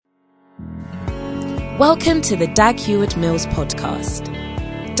Welcome to the Dag Heward-Mills podcast.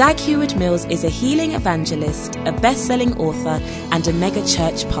 Dag Heward-Mills is a healing evangelist, a best-selling author, and a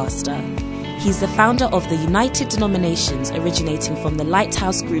mega-church pastor. He's the founder of the United Denominations, originating from the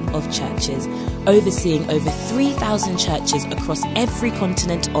Lighthouse Group of churches, overseeing over 3,000 churches across every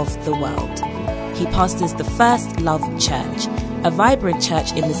continent of the world. He pastors the First Love Church, a vibrant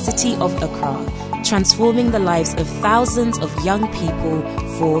church in the city of Accra, transforming the lives of thousands of young people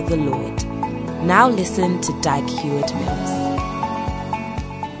for the Lord. Now listen to Dag Heward-Mills.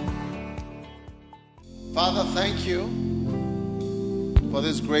 Father, thank you for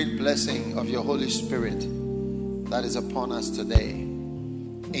this great blessing of your Holy Spirit that is upon us today.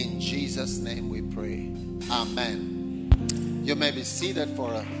 In Jesus' name we pray. Amen. You may be seated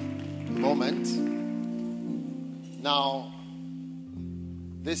for a moment. Now,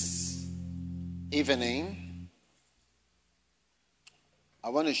 this evening, I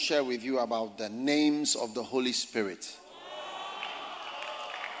want to share with you about the names of the Holy Spirit.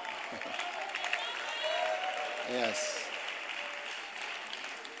 Yes.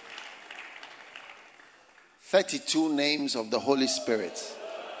 32 names of the Holy Spirit.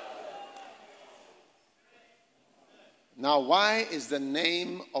 Now, why is the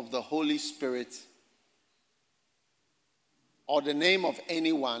name of the Holy Spirit or the name of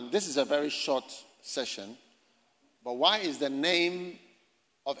anyone? This is a very short session, but why is the name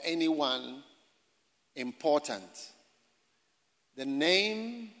of anyone important? The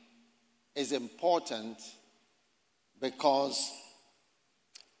name is important because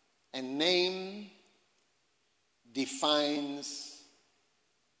a name defines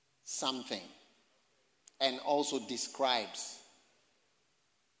something and also describes.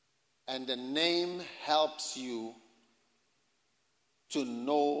 And the name helps you to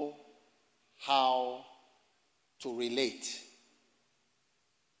know how to relate.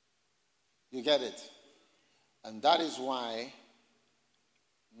 You get it? And that is why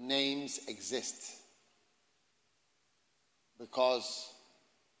names exist. Because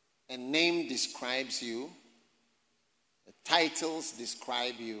a name describes you, the titles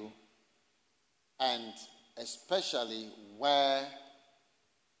describe you, and especially where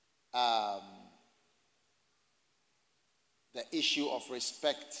the issue of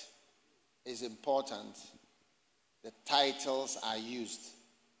respect is important, the titles are used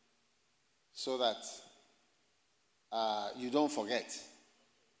so that you don't forget.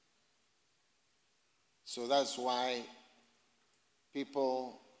 So that's why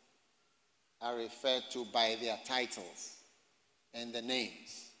people are referred to by their titles and the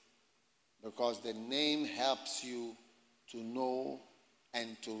names, because the name helps you to know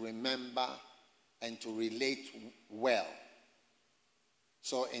and to remember and to relate well.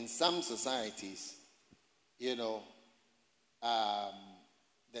 So in some societies, the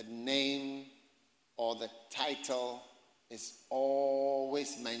name or the title is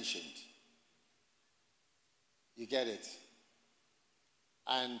always mentioned. You get it?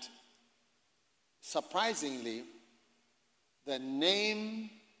 And surprisingly, the name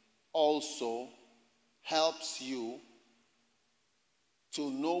also helps you to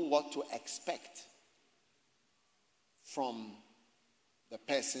know what to expect from the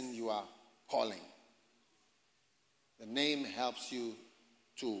person you are calling. The name helps you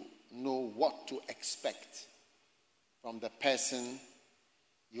to know what to expect from the person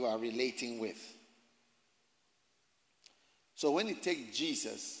you are relating with. So when you take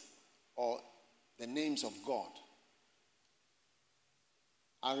Jesus or the names of God,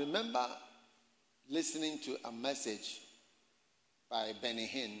 I remember listening to a message by Benny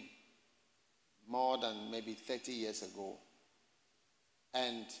Hinn more than maybe 30 years ago.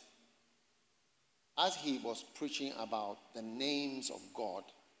 And as he was preaching about the names of God,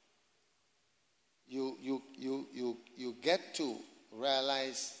 you get to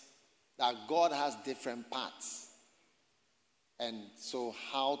realize that God has different parts. And so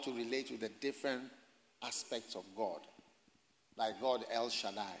how to relate with the different aspects of God. Like God, El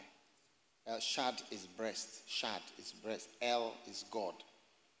Shaddai. El Shad is breast. Shad is breast. El is God.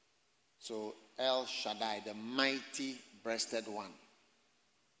 So El Shaddai, the mighty breasted one.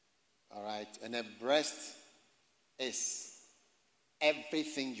 All right. And a breast is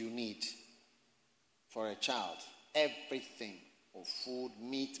everything you need for a child. Everything. Of food,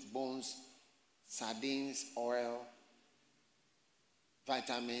 meat, bones, sardines, oil,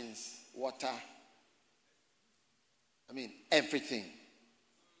 vitamins, water. Everything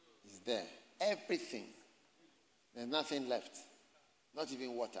is there. Everything. There's nothing left. Not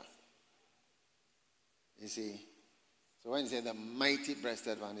even water. You see? So when you say the mighty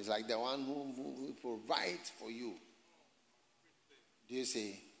breasted one, it's like the one who provides for you. Do you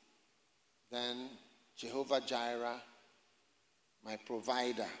see? Then Jehovah Jireh, my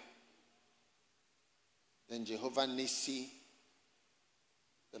provider. Then Jehovah Nissi,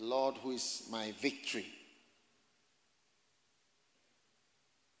 the Lord who is my victory.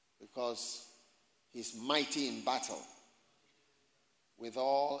 Because he's mighty in battle with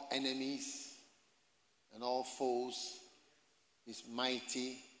all enemies and all foes. He's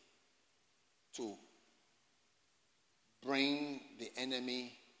mighty to bring the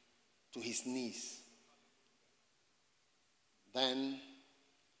enemy to his knees. Then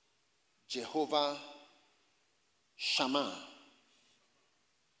Jehovah Shammah.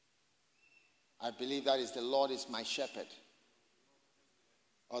 I believe that is the Lord is my shepherd.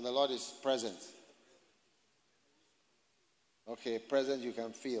 Or the Lord is present. Okay, present you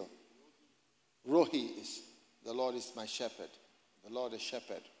can feel. Rohi is the Lord is my shepherd. The Lord is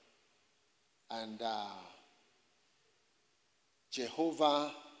shepherd. And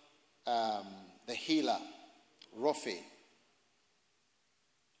Jehovah, the healer, Rophi.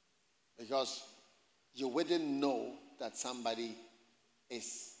 Because you wouldn't know that somebody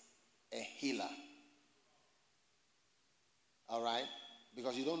is a healer. All right?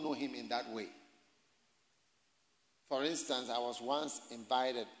 Because you don't know him in that way. For instance, I was once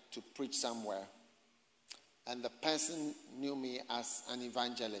invited to preach somewhere, and the person knew me as an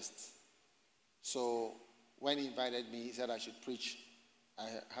evangelist. So when he invited me, he said I should preach. I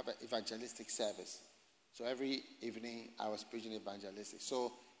have an evangelistic service. So every evening I was preaching evangelistic.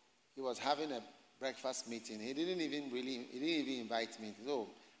 So he was having a breakfast meeting. He didn't even invite me. So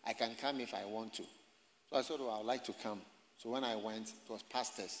I can come if I want to. So I said, I would like to come. So when I went, it was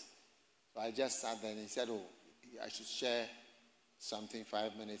pastors. So I just sat there and he said, I should share something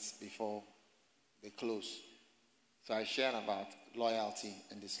 5 minutes before they close. So I shared about loyalty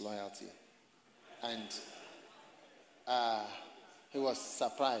and disloyalty. And he was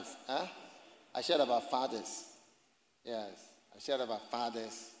surprised. Huh? I shared about fathers. Yes, I shared about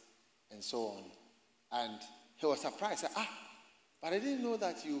fathers and so on. And he was surprised. I said, but I didn't know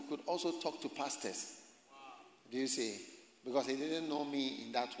that you could also talk to pastors. Do you see? Because he didn't know me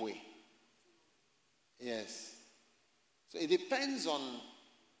in that way. Yes. So it depends on,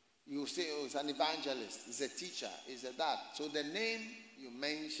 you say, it's an evangelist, it's a teacher, it's a that. So the name you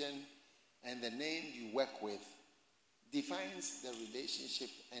mention and the name you work with defines the relationship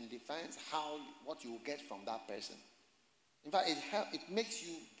and defines what you get from that person. In fact, it makes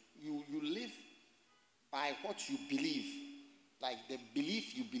you live by what you believe. Like the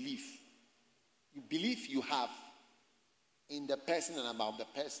belief you believe. You believe you have in the person and about the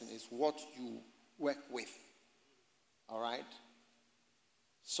person is what you work with. All right?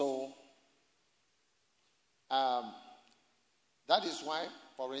 So, that is why,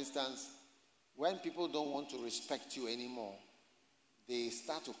 for instance, when people don't want to respect you anymore, they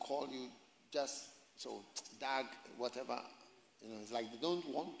start to call you just so, Doug, whatever. It's like they don't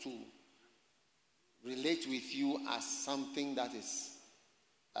want to relate with you as something that is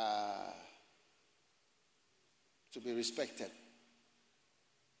to be respected.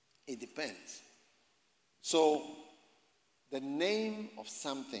 It depends. So, the name of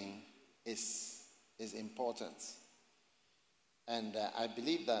something is important. And I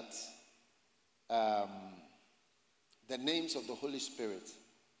believe that the names of the Holy Spirit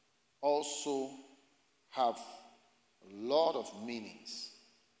also have a lot of meanings.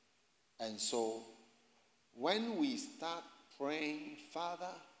 And so, when we start praying,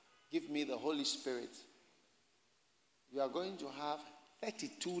 Father, give me the Holy Spirit, you are going to have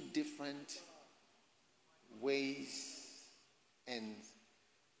 32 different ways and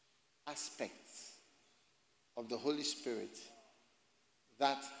aspects of the Holy Spirit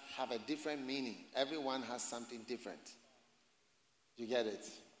that have a different meaning. Everyone has something different. You get it?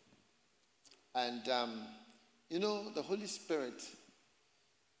 And, the Holy Spirit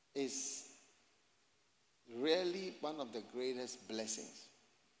is really one of the greatest blessings.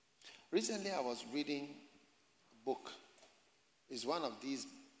 Recently, I was reading a book. It's one of these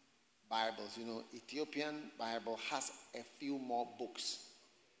Bibles. Ethiopian Bible has a few more books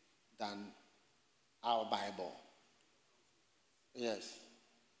than our Bible. Yes.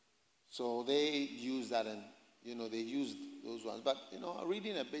 So they use that and, they use those ones. But,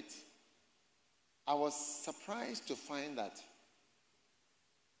 reading a bit, I was surprised to find that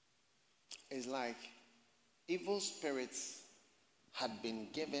it's like evil spirits had been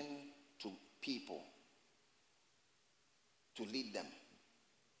given to people to lead them.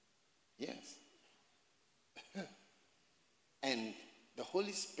 Yes. And the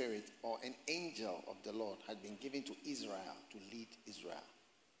Holy Spirit or an angel of the Lord had been given to Israel to lead Israel.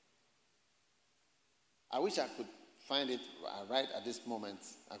 I wish I could find it right at this moment,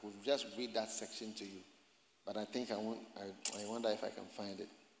 I could just read that section to you. But I think I wonder if I can find it.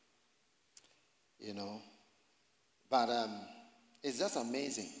 But it's just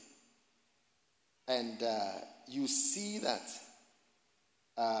amazing. And you see that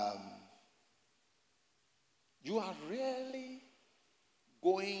you are really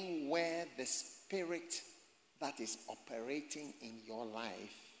going where the Spirit that is operating in your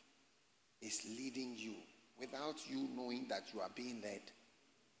life is leading you without you knowing that you are being led.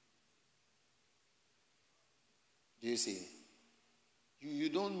 Do you see? You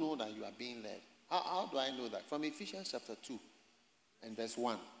don't know that you are being led. How do I know that? From Ephesians chapter 2 and verse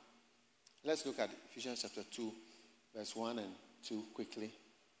 1. Let's look at Ephesians chapter 2, verse 1 and 2 quickly.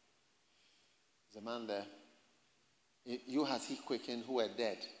 There's a man there. You has he quickened who were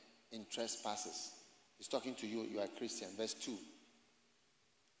dead in trespasses. He's talking to you. You are a Christian. Verse 2.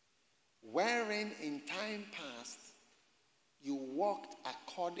 Wherein in time past you walked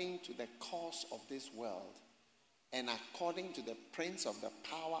according to the course of this world and according to the prince of the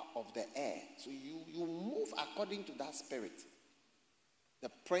power of the air. So you move according to that spirit. The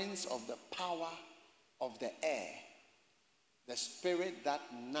prince of the power of the air. The spirit that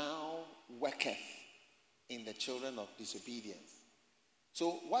now worketh in the children of disobedience.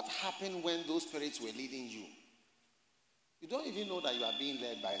 So what happened when those spirits were leading you? You don't even know that you are being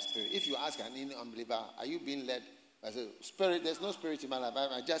led by a spirit. If you ask an unbeliever, are you being led by a spirit? There's no spirit in my life.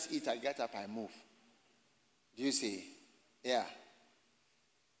 I just eat, I get up, I move. Do you see? Yeah.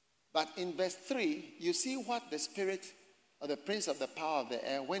 But in verse 3, you see what the spirit or the prince of the power of the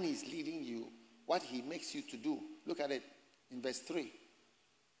air, when he's leading you, what he makes you to do. Look at it in verse 3.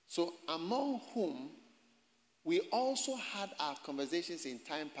 So among whom we also had our conversations in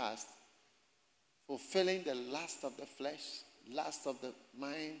time past, fulfilling the lust of the flesh, lust of the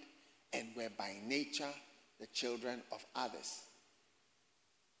mind, and were by nature the children of others,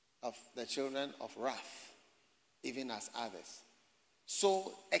 of the children of wrath, even as others.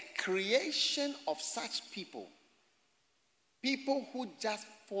 So a creation of such people who just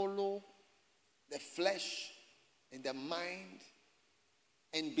follow the flesh and the mind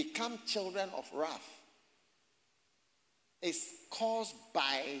and become children of wrath, is caused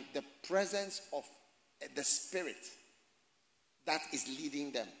by the presence of the spirit that is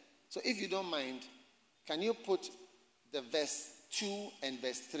leading them. So if you don't mind, can you put the verse 2 and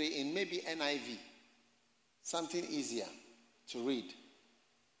verse 3 in maybe NIV? Something easier to read.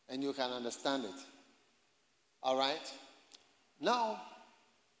 And you can understand it. All right? Now,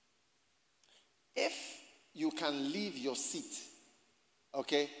 if you can leave your seat,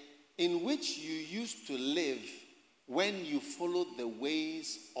 okay, in which you used to live when you followed the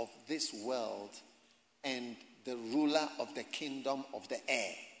ways of this world and the ruler of the kingdom of the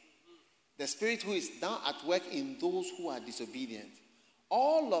air, the spirit who is now at work in those who are disobedient.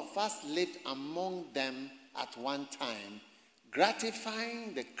 All of us lived among them at one time,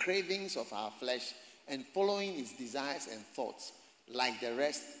 gratifying the cravings of our flesh and following its desires and thoughts. Like the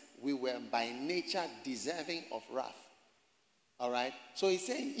rest, we were by nature deserving of wrath. All right? So he's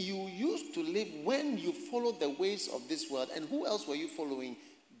saying you used to live when you followed the ways of this world. And who else were you following?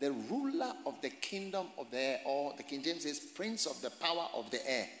 The ruler of the kingdom of the air, or the King James says, prince of the power of the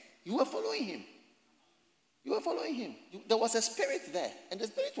air. You were following him. You were following him. There was a spirit there, and the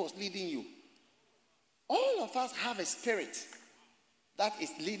spirit was leading you. All of us have a spirit that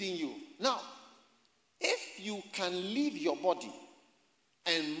is leading you. Now, if you can leave your body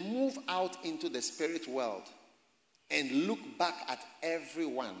and move out into the spirit world and look back at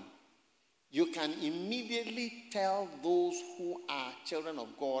everyone, you can immediately tell those who are children of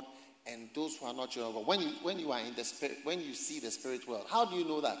God and those who are not children of God. When you are in the spirit, when you see the spirit world, how do you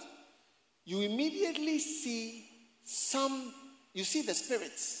know that? You immediately see you see the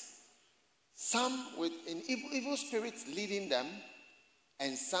spirits. Some with an evil spirits leading them,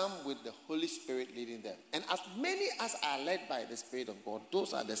 and some with the Holy Spirit leading them. And as many as are led by the Spirit of God,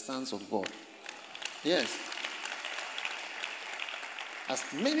 those are the sons of God. Yes. As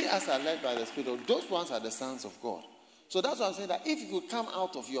many as are led by the Spirit of God, those ones are the sons of God. So that's why I'm saying that if you come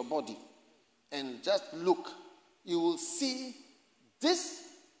out of your body and just look, you will see these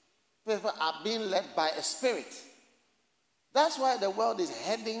people are being led by a spirit. That's why the world is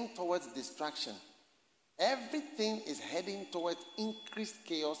heading towards destruction. Everything is heading towards increased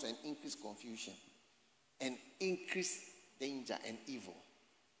chaos and increased confusion and increased danger and evil.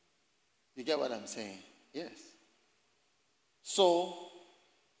 You get what I'm saying? Yes. So,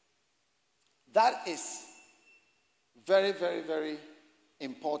 that is very, very, very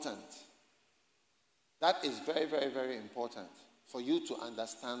important. That is very, very, very important for you to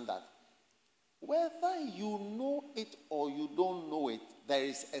understand that whether you know it or you don't know it, there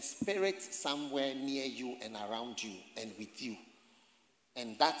is a spirit somewhere near you and around you and with you.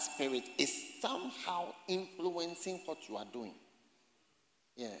 And that spirit is somehow influencing what you are doing.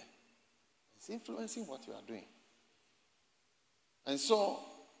 Yeah. It's influencing what you are doing. And so,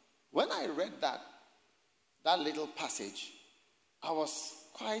 when I read that little passage, I was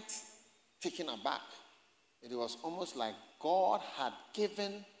quite taken aback. It was almost like God had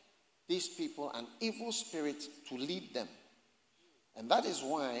given these people an evil spirit to lead them. And that is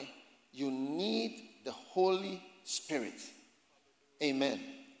why you need the Holy Spirit. Amen.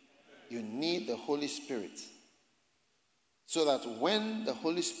 You need the Holy Spirit. So that when the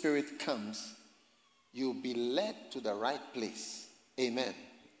Holy Spirit comes, you'll be led to the right place. Amen.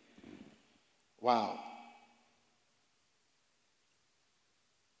 Wow.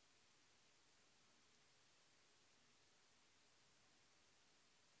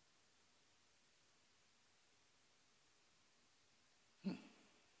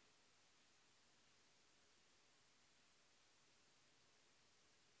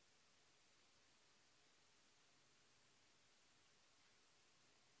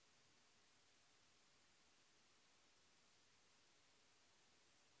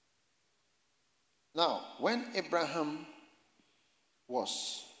 Now, when Abraham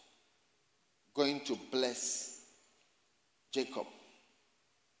was going to bless Jacob,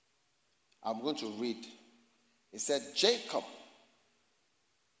 I'm going to read. He said, Jacob.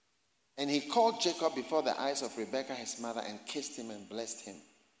 And he called Jacob before the eyes of Rebekah his mother and kissed him and blessed him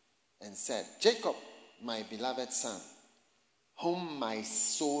and said, Jacob, my beloved son, whom my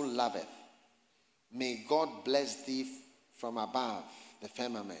soul loveth, may God bless thee from above the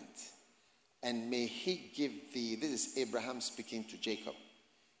firmament. And may he give thee, this is Abraham speaking to Jacob,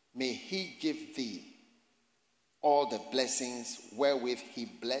 may he give thee all the blessings wherewith he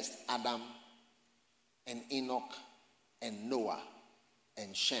blessed Adam and Enoch and Noah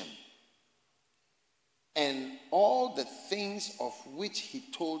and Shem. And all the things of which he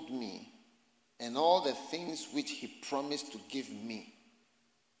told me, and all the things which he promised to give me,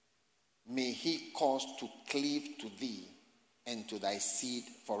 may he cause to cleave to thee and to thy seed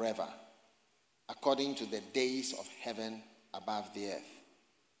forever, according to the days of heaven above the earth.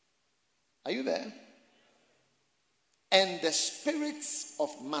 Are you there? And the spirits of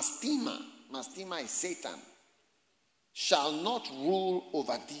Mastema is Satan, shall not rule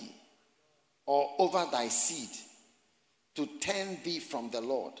over thee or over thy seed, to turn thee from the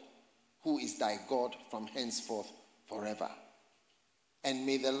Lord, who is thy God from henceforth forever. And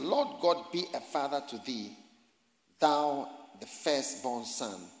may the Lord God be a father to thee, thou the firstborn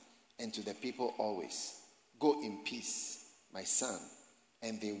son, and to the people always. Go in peace, my son.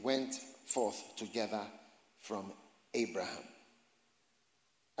 And they went forth together from Abraham.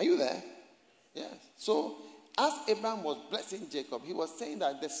 Are you there? Yes. So, as Abraham was blessing Jacob, he was saying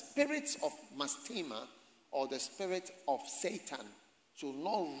that the spirits of Mastema, or the spirit of Satan, should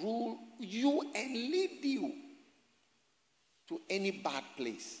not rule you and lead you to any bad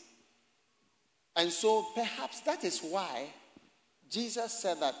place. And so, perhaps that is why Jesus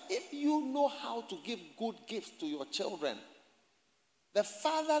said that if you know how to give good gifts to your children, the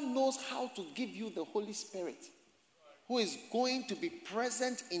Father knows how to give you the Holy Spirit, who is going to be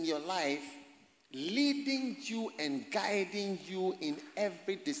present in your life, leading you and guiding you in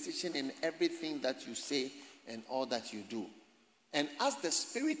every decision and everything that you say and all that you do. And as the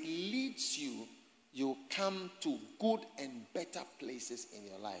Spirit leads you, you come to good and better places in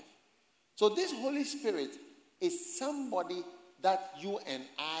your life. So this Holy Spirit is somebody that you and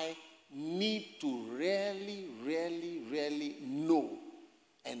I need to really, really, really know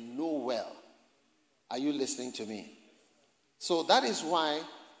and know well. Are you listening to me? So that is why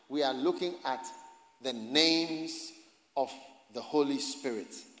we are looking at the names of the Holy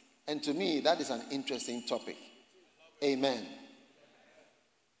Spirit. And to me, that is an interesting topic. Amen.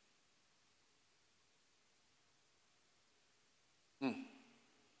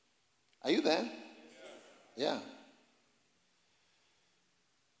 Are you there? Yeah.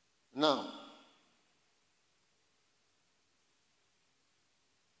 Now,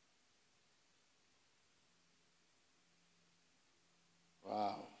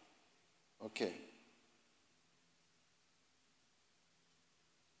 wow. Okay.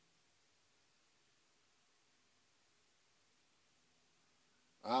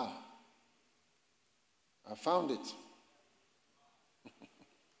 I found it.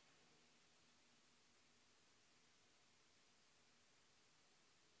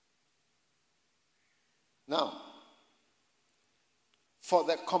 Now, for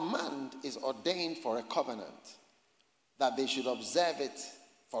the command is ordained for a covenant, that they should observe it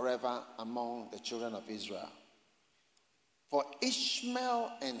forever among the children of Israel. For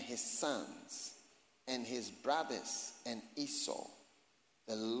Ishmael and his sons and his brothers and Esau,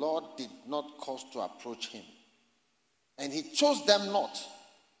 the Lord did not cause to approach him. And he chose them not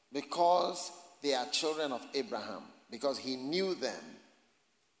because they are children of Abraham, because he knew them,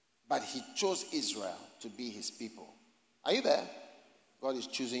 but he chose Israel to be his people. Are you there? God is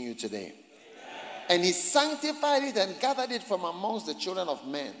choosing you today. And he sanctified it and gathered it from amongst the children of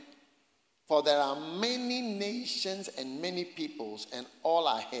men. For there are many nations and many peoples, and all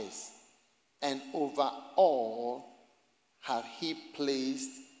are his. And over all have he placed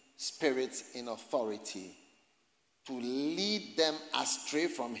spirits in authority to lead them astray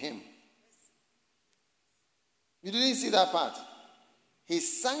from him. You didn't see that part? He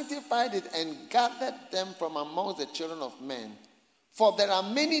sanctified it and gathered them from amongst the children of men. For there are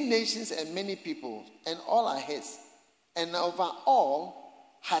many nations and many peoples, and all are his. And over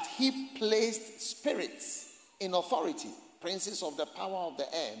all had he placed spirits in authority, princes of the power of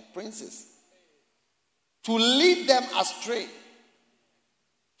the air, princes, to lead them astray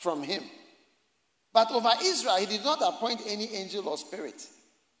from him. But over Israel he did not appoint any angel or spirit,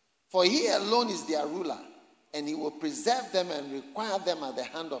 for he alone is their ruler, and he will preserve them and require them at the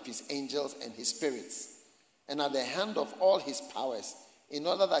hand of his angels and his spirits, and at the hand of all his powers, in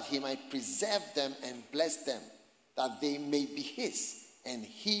order that he might preserve them and bless them, that they may be his, and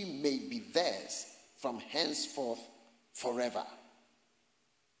he may be theirs from henceforth forever.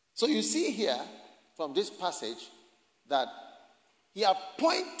 So you see here from this passage that he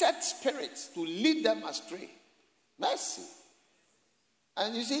appointed spirits to lead them astray. Mercy.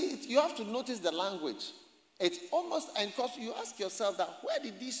 And you see, you have to notice the language. It's almost, and because you ask yourself that where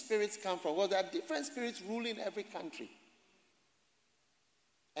did these spirits come from? Well, there are different spirits ruling every country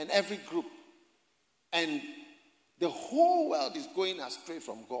and every group. And the whole world is going astray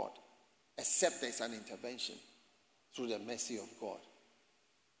from God, except there's an intervention through the mercy of God.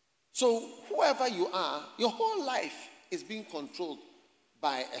 So whoever you are, your whole life is being controlled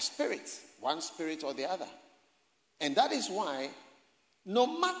by a spirit, one spirit or the other. And that is why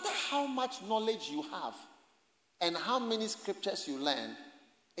no matter how much knowledge you have and how many scriptures you learn,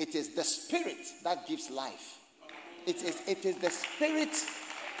 it is the spirit that gives life. It is the spirit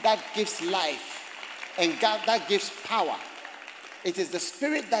that gives life and God that gives power. It is the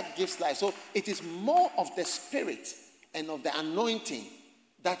spirit that gives life. So it is more of the spirit and of the anointing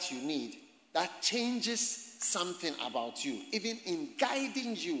that you need that changes something about you, even in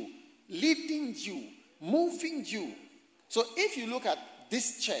guiding you, leading you, moving you. So if you look at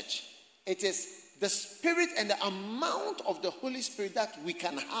this church, it is the spirit and the amount of the Holy Spirit that we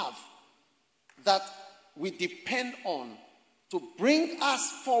can have that we depend on to bring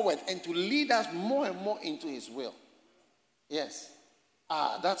us forward and to lead us more and more into his will. Yes.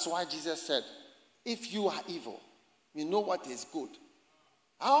 That's why Jesus said, if you are evil, you know what is good.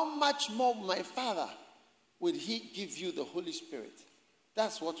 How much more my Father will he give you the Holy Spirit?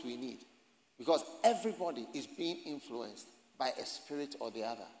 That's what we need. Because everybody is being influenced by a spirit or the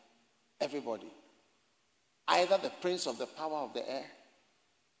other. Everybody. Either the prince of the power of the air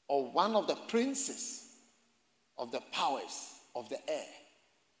or one of the princes of the powers of the air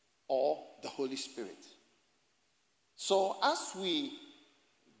or the Holy Spirit. So as we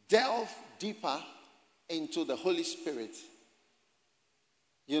delve deeper into the Holy Spirit,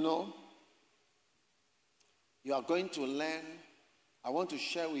 you are going to learn. I want to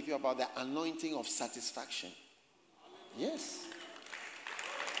share with you about the anointing of satisfaction. Yes.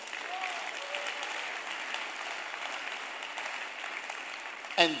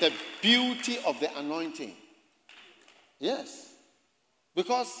 And the beauty of the anointing. Yes.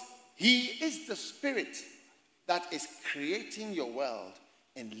 Because he is the spirit that is creating your world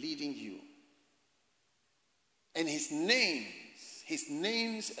and leading you. And his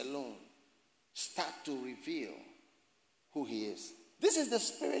names alone start to reveal who he is. This is the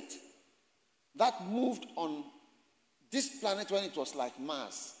spirit that moved on this planet when it was like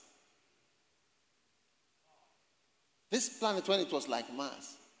Mars. This planet when it was like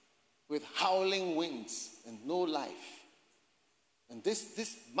Mars, with howling winds and no life. And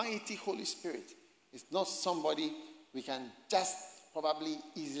this mighty Holy Spirit is not somebody we can just probably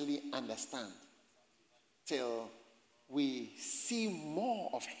easily understand till we see more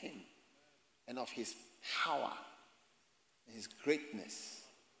of him and of his power and his greatness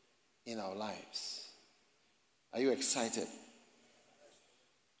in our lives. Are you excited?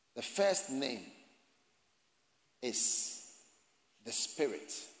 The first name is the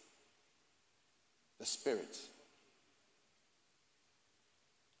Spirit. The Spirit.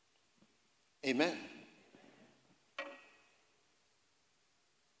 Amen.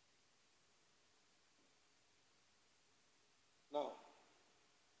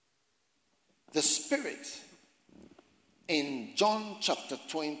 The Spirit in John chapter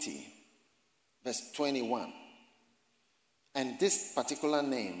 20, verse 21. And this particular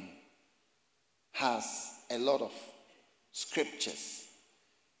name has a lot of scriptures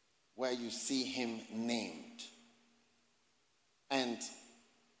where you see him named. And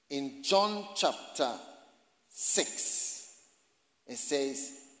in John chapter 6, it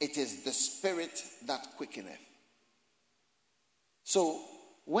says, it is the Spirit that quickeneth. So,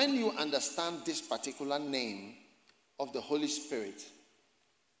 when you understand this particular name of the Holy Spirit,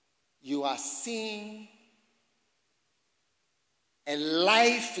 you are seeing a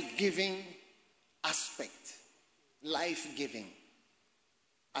life-giving aspect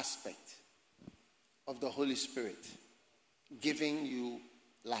of the Holy Spirit, giving you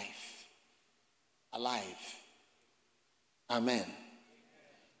life, alive. Amen.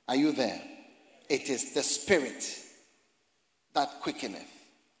 Are you there? It is the Spirit that quickeneth.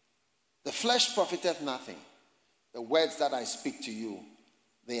 The flesh profiteth nothing. The words that I speak to you,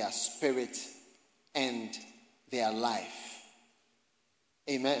 they are spirit and they are life.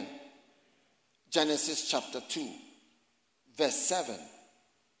 Amen. Genesis chapter 2, verse 7.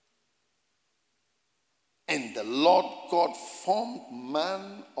 And the Lord God formed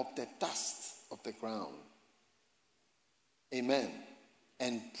man of the dust of the ground. Amen.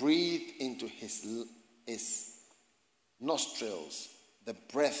 And breathed into his nostrils the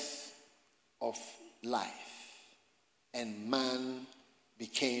breath of life. And man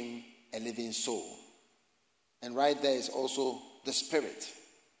became a living soul. And right there is also the Spirit.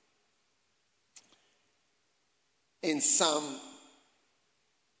 In Psalm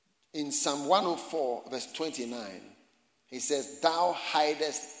 104, verse 29, he says, Thou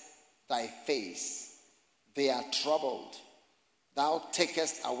hidest thy face, they are troubled. Thou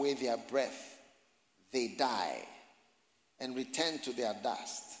takest away their breath, they die, and return to their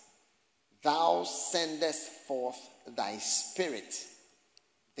dust. Thou sendest forth thy Spirit,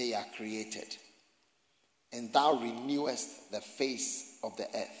 they are created. And thou renewest the face of the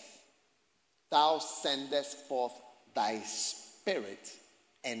earth. Thou sendest forth thy Spirit,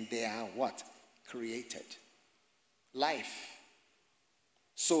 and they are what? Created. Life.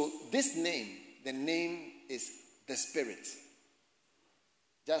 So this name, the name is the Spirit.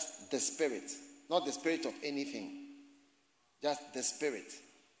 Just the Spirit. Not the spirit of anything. Just the Spirit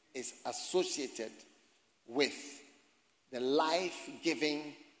is associated with the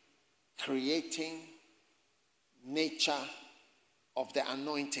life-giving, creating nature of the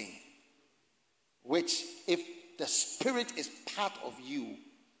anointing. Which, if the Spirit is part of you,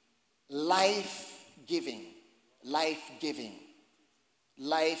 life-giving,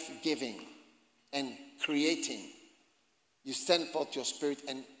 and creating. You send forth your Spirit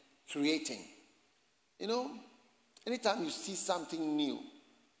and creating. You know, anytime you see something new,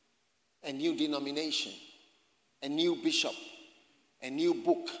 a new denomination, a new bishop, a new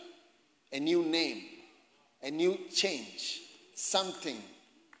book, a new name, a new change, something,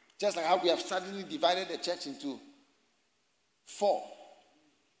 just like how we have suddenly divided the church into 4.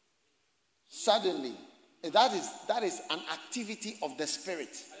 Suddenly, that is an activity of the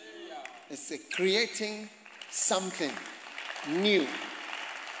Spirit. It's creating something new,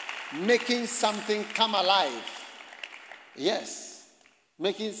 making something come alive. Yes,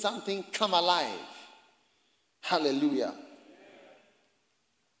 making something come alive. Hallelujah.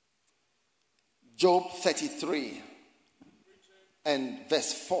 Job 33 and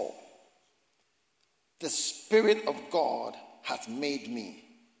verse 4. The Spirit of God hath made me,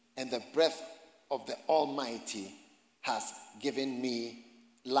 and the breath of the Almighty has given me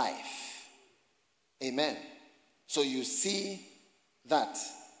life. Amen. So you see that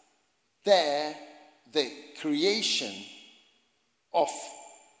there, the creation of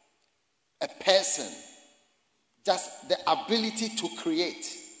a person, just the ability to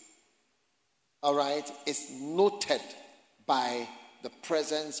create, all right, is noted by the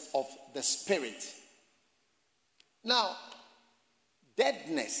presence of the Spirit. Now,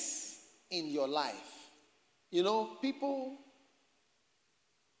 deadness in your life. You know, people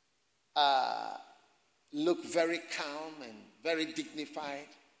look very calm and very dignified,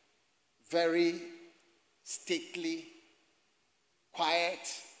 very stately,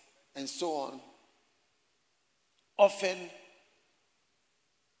 quiet, and so on. Often,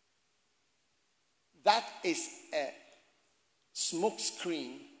 that is a smoke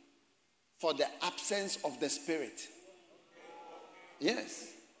screen for the absence of the Spirit. Yes.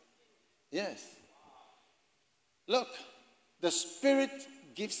 Yes. Look, the Spirit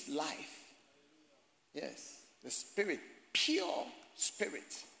gives life. Yes. The Spirit, pure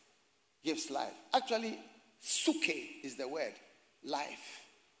Spirit, gives life. Actually, suke is the word. Life.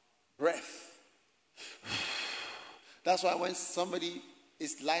 Breath. That's why when somebody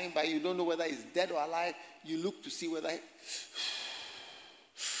is lying by you, don't know whether he's dead or alive, you look to see whether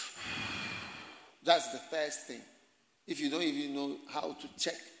that's the first thing. If you don't even know how to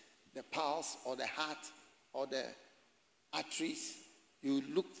check the pulse or the heart or the arteries, you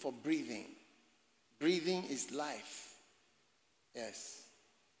look for breathing. Breathing is life. Yes.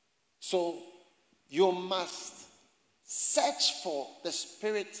 So you must search for the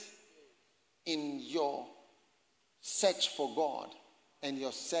Spirit in your search for God and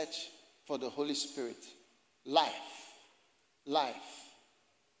your search for the Holy Spirit. Life.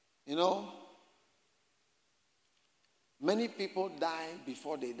 You know, many people die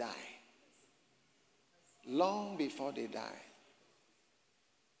before they die. Long before they die.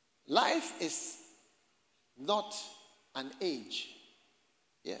 Life is not an age.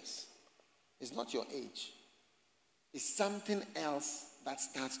 Yes. It's not your age. It's something else that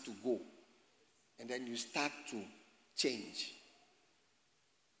starts to go. And then you start to change.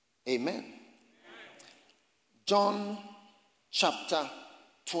 Amen. John chapter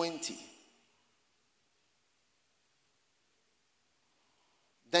 20.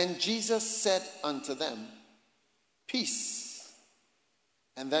 Then Jesus said unto them, peace.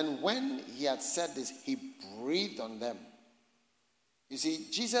 And then when he had said this, he breathed on them. You see,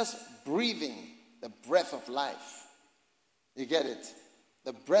 Jesus breathing the breath of life. You get it?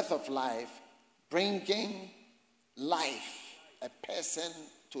 The breath of life, bringing life, a person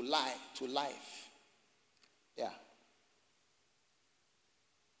to life. Yeah.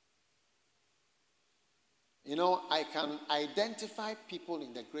 You know, I can identify people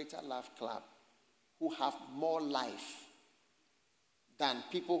in the Greater Life Club who have more life than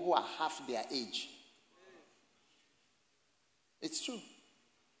people who are half their age. It's true.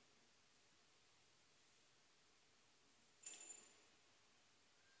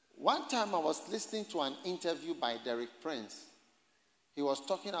 One time I was listening to an interview by Derek Prince. He was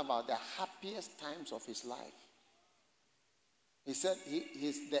talking about the happiest times of his life. He said,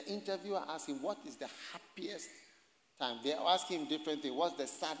 the interviewer asked him, what is the happiest time? They asked him different things. What's the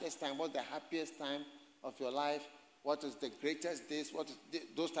saddest time? What's the happiest time of your life? What is the greatest days? What is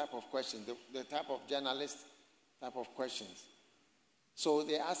those type of questions, the type of journalist type of questions. So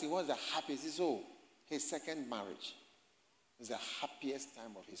they asked him, what's the happiest? He said, his second marriage is the happiest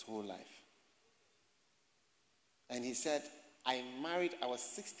time of his whole life. And he said, I was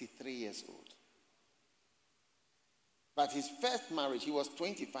 63 years old. But his first marriage, he was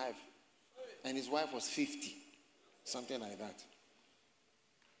 25, and his wife was 50, something like that.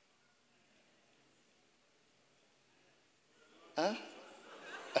 Huh?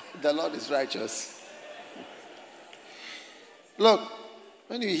 The Lord is righteous. Look,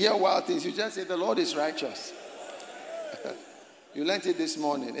 when you hear wild things, you just say, the Lord is righteous. You learned it this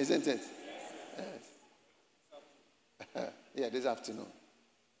morning, isn't it? Yes. Yeah, this afternoon.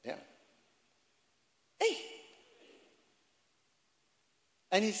 Yeah. Hey!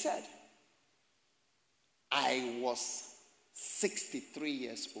 And he said, I was 63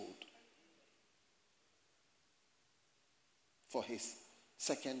 years old for his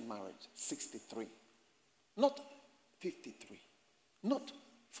second marriage. 63. Not 53. Not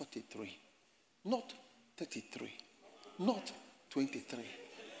 43. Not 33. Not 23.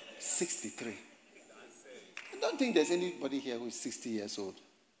 63. I don't think there's anybody here who is 60 years old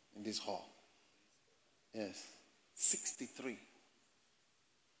in this hall. Yes. 63.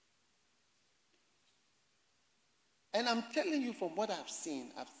 And I'm telling you from what I've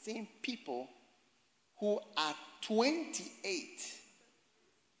seen people who are 28,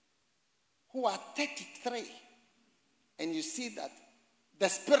 who are 33, and you see that the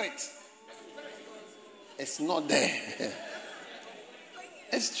spirit is not there.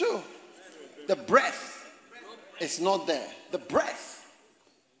 It's true. The breath is not there. The breath.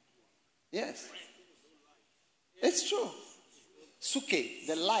 Yes. It's true. Suke,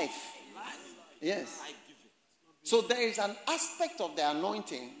 the life. Yes. So there is an aspect of the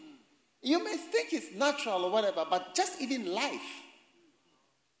anointing. You may think it's natural or whatever, but just even life.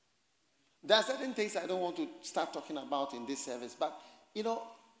 There are certain things I don't want to start talking about in this service, but you know,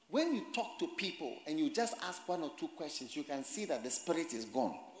 when you talk to people and you just ask one or two questions, you can see that the spirit is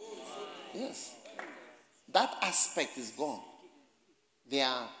gone. Yes. That aspect is gone. They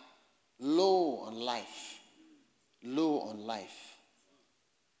are low on life. Low on life.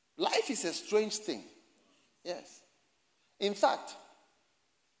 Life is a strange thing. Yes. In fact,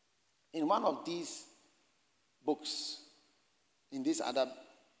 in one of these books, in these other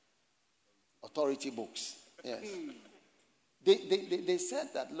authority books, yes, they said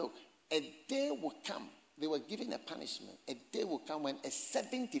that, look, a day will come they were given a punishment. A day will come when a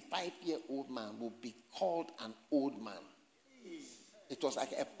 75-year-old man will be called an old man. It was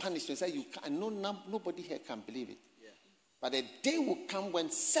like a punishment. So you can, nobody here can believe it. But a day will come when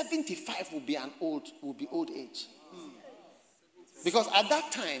 75 will be old age. Because at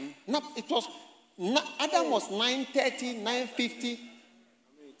that time, Adam was 930, 950.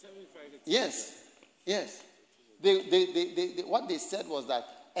 Yes. What they said was that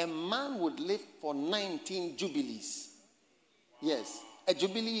a man would live for 19 jubilees. Yes. A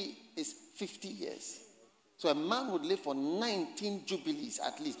jubilee is 50 years. So a man would live for 19 jubilees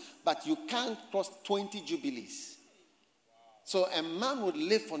at least. But you can't cross 20 jubilees. So a man would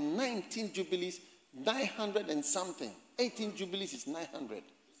live for 19 jubilees, 900 and something. 18 jubilees is 900.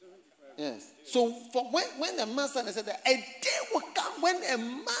 Yes. So for when the man said that a day will come when a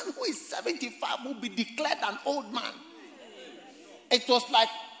man who is 75 will be declared an old man. It's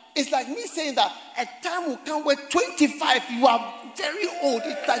like me saying that a time will come where 25 you are very old.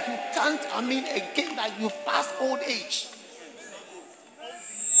 It's like you can't, again, like you pass old age.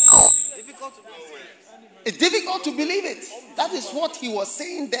 It's difficult to believe it. That is what he was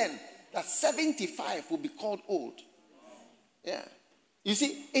saying then. That 75 will be called old. Yeah. You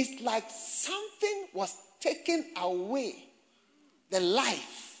see, it's like something was taken away. The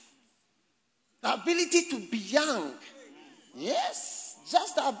life. The ability to be young. Yes.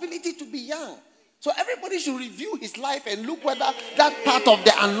 Just the ability to be young. So everybody should review his life and look whether that part of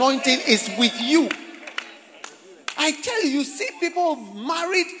the anointing is with you. I tell you, you see people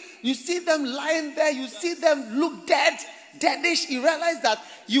married, you see them lying there, you see them look deadish. You realize that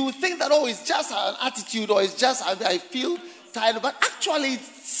you think that, it's just an attitude or it's just I feel tired. But actually,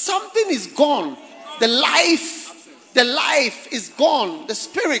 something is gone. The life is gone. The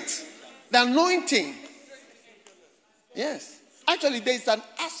spirit, the anointing. Yes. Actually, there's an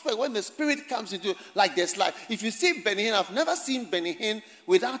aspect when the spirit comes into, like there's life. If you see Benny Hinn, I've never seen Benny Hinn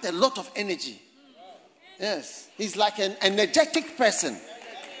without a lot of energy. Yes. He's like an energetic person.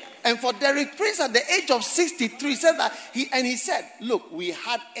 And for Derek Prince at the age of 63, said that he said, look, we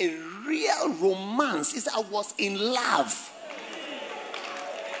had a real romance. He said, I was in love.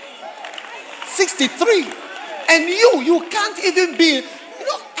 63. And you can't even be,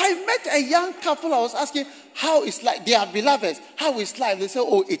 I met a young couple, I was asking, how is life? They are beloveds. How is life? They say,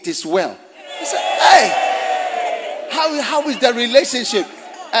 it is well. I said, hey, how is the relationship?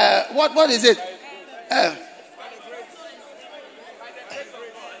 What is it?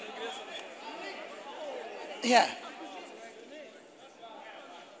 Yeah.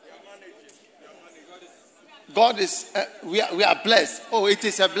 God is, we are blessed. It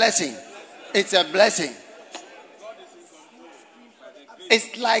is a blessing. It's a blessing.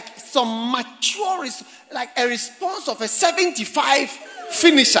 It's like some mature, like a response of a 75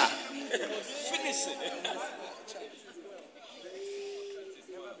 finisher.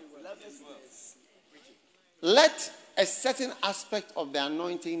 Let a certain aspect of the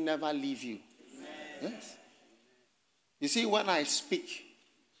anointing never leave you. Yes. You see, when I speak,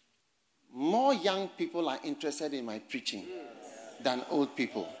 more young people are interested in my preaching than old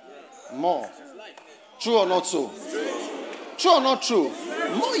people. More. True or not so? True or not true?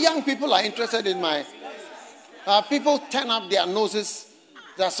 More young people are interested in my... people turn up their noses.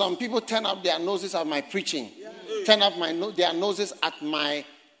 There are some people turn up their noses at my preaching. Turn up their noses at my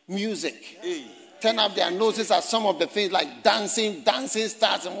music. Turn up their noses at some of the things like dancing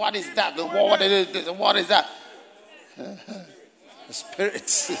stars, and what is that? What is that? The spirit.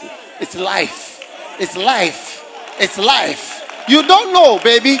 It's life. It's life. It's life. You don't know,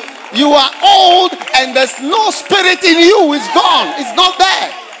 baby. You are old and there's no spirit in you. It's gone. It's not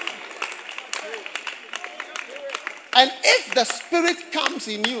there. And if the spirit comes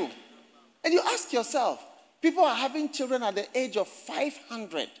in you, and you ask yourself, people are having children at the age of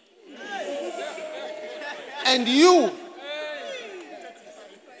 500. And you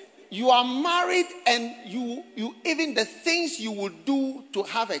are married, and you even the things you would do to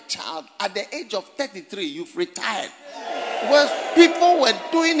have a child at the age of 33, you've retired. Because people were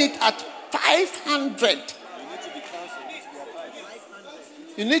doing it at 500.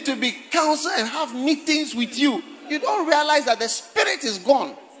 You need to be counseled and have meetings with you. You don't realize that the spirit is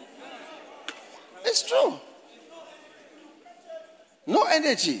gone. It's true. No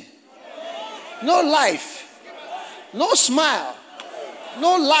energy. No life. No smile.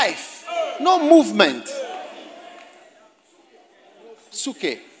 No life. No movement.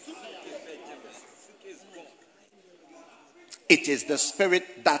 Suke. It is the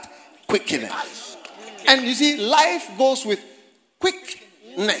spirit that quickeneth. And you see, life goes with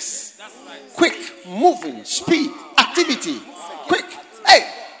quickness. Quick moving, speed, activity. Quick. Hey,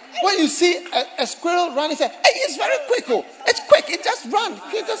 When you see a squirrel running, say, hey, it's very quick. Oh, it's quick. It just runs.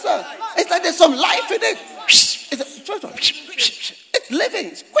 It's like there's some life in it. It's living.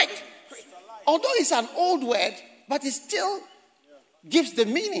 It's quick. Although it's an old word, but it still gives the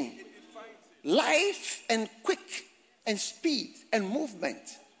meaning. Life and quick and speed and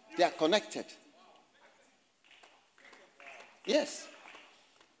movement, they are connected. Yes.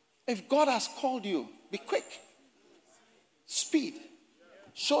 If God has called you, be quick. Speed.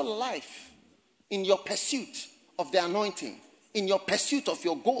 Show life in your pursuit of the anointing, in your pursuit of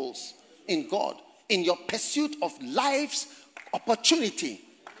your goals in God, in your pursuit of life's opportunity,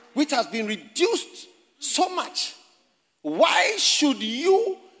 which has been reduced so much. Why should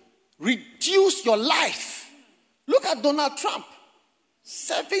you reduce your life? Look at Donald Trump,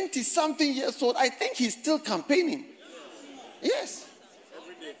 70-something years old. I think he's still campaigning. Yes.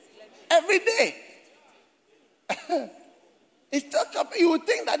 Every day. He's still campaigning. You would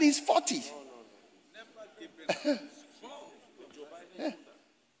think that he's 40.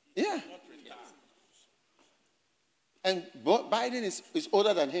 Yeah. And Biden is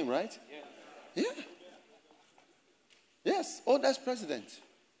older than him, right? Yeah. Yes, oldest president.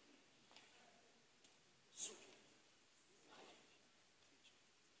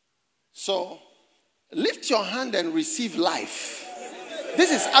 So, lift your hand and receive life.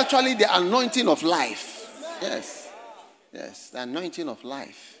 This is actually the anointing of life. Yes. Yes, the anointing of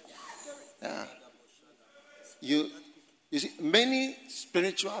life. Yeah. You see, many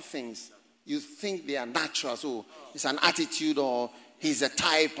spiritual things, you think they are natural. So, it's an attitude, or he's a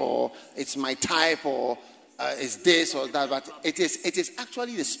type, or it's my type, or it's this or that. But it is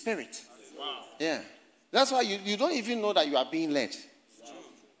actually the spirit. Yeah. That's why you don't even know that you are being led.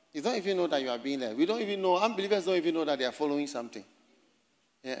 You don't even know that you are being led. We don't even know. Unbelievers don't even know that they are following something.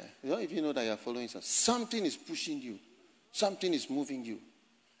 Yeah. You don't even know that you are following something. Something is pushing you. Something is moving you.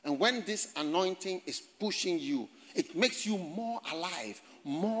 And when this anointing is pushing you, it makes you more alive.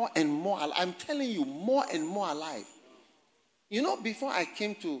 More and more alive. I'm telling you, more and more alive. You know, before I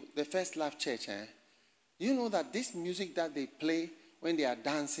came to the First Love Church, you know that this music that they play when they are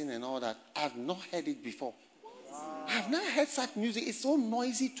dancing and all that, I've not heard it before. I've never heard such music. It's so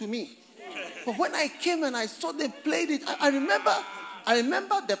noisy to me. But when I came and I saw they played it, I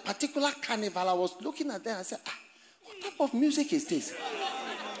remember the particular carnival. I was looking at them and I said, what type of music is this?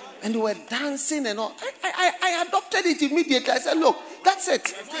 And they were dancing and all. I adopted it immediately. I said, look, that's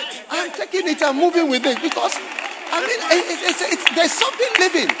it. I'm taking it and moving with it. Because, there's something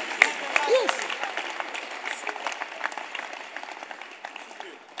living. Yes.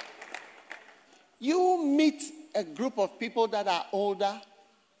 You meet a group of people that are older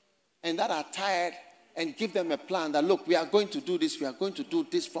and that are tired and give them a plan that, look, we are going to do this. We are going to do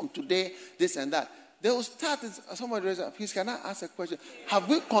this from today, this and that. They will start. Somebody raise up. Please, can I ask a question? Have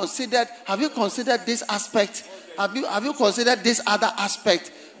you considered this aspect? Have you considered this other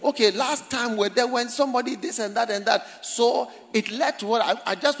aspect? Okay, last time we were there when somebody this and that and that. So it led to what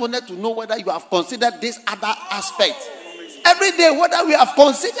I just wanted to know whether you have considered this other aspect. Every day, whether we have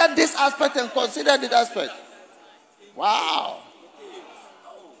considered this aspect and considered this aspect. Wow.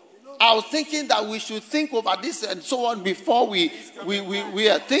 I was thinking that we should think over this and so on before we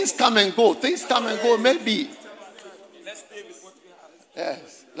things come and go. Things come and go, maybe. Let's stay with what we have.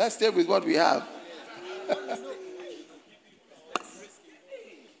 Yes, let's stay with what we have.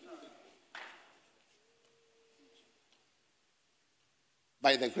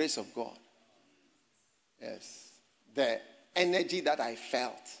 By the grace of God. Yes. The energy that I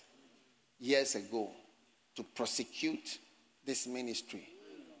felt years ago to prosecute this ministry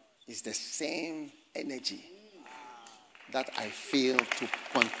is the same energy that I feel to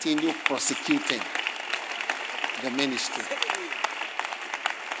continue prosecuting the ministry.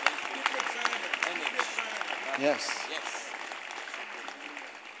 Yes.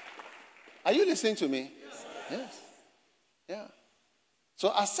 Are you listening to me? Yes. Yeah.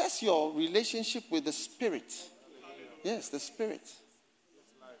 So assess your relationship with the Spirit. Yes, the Spirit.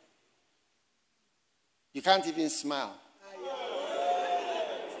 You can't even smile.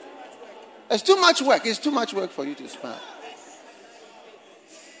 It's too much work. It's too much work for you to smile.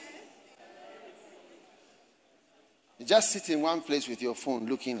 You just sit in one place with your phone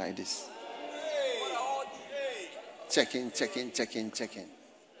looking like this. Checking.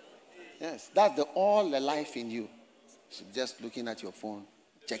 Yes, that's all the life in you. So just looking at your phone,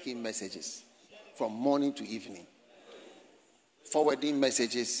 checking messages from morning to evening. Forwarding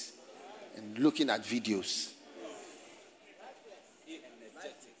messages and looking at videos.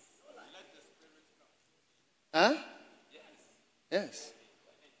 Huh? Yes.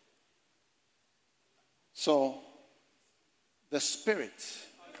 So, the Spirit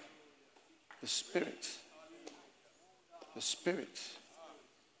The Spirit. The Spirit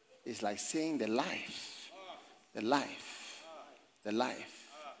is like saying the life. The life. The life.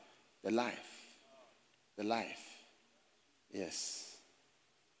 The life. The life. Yes.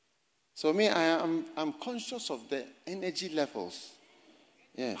 So I'm conscious of the energy levels.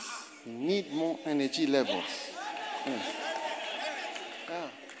 Yes. You need more energy levels. Yes. Yeah.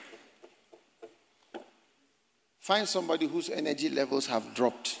 Find somebody whose energy levels have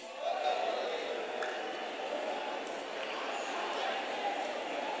dropped.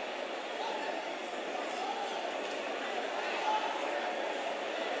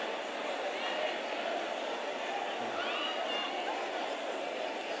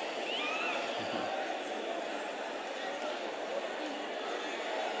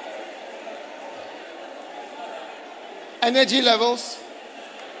 Energy levels.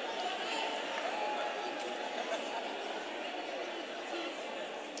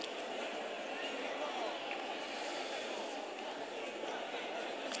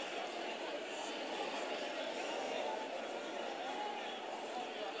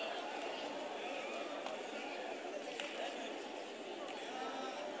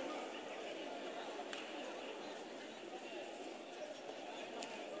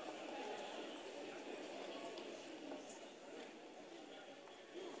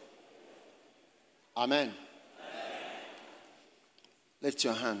 Amen. Lift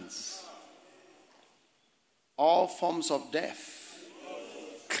your hands. All forms of death,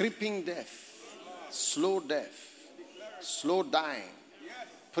 creeping death, slow dying,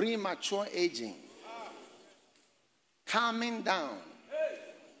 premature aging, calming down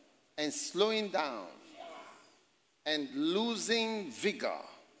and slowing down and losing vigor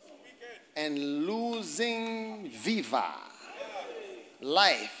and losing viva,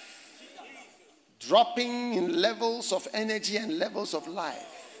 life, dropping in levels of energy and levels of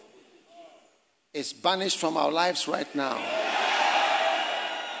life, is banished from our lives right now.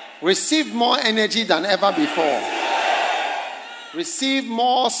 Receive more energy than ever before. Receive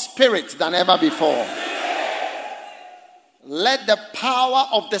more spirit than ever before. Let the power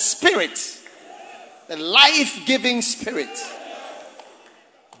of the Spirit, the life-giving Spirit,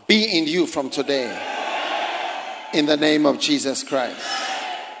 be in you from today. In the name of Jesus Christ.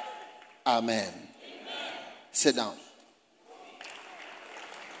 Amen. Sit down.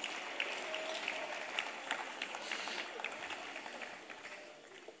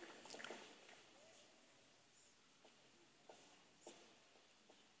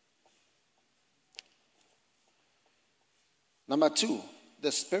 Number 2,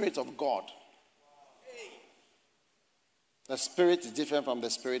 the Spirit of God. The Spirit is different from the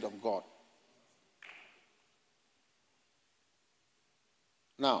Spirit of God.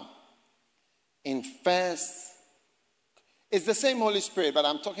 Now, in first, it's the same Holy Spirit, but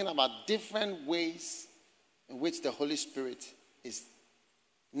I'm talking about different ways in which the Holy Spirit is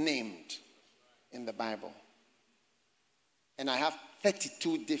named in the Bible. And I have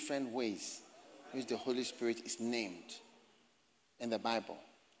 32 different ways in which the Holy Spirit is named in the Bible.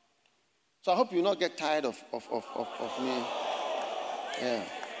 So I hope you not get tired of me. Yeah.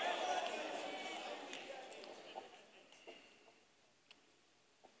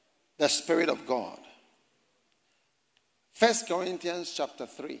 The Spirit of God. 1 Corinthians chapter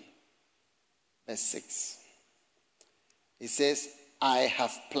 3, verse 6. It says, I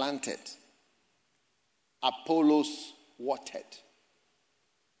have planted, Apollos watered,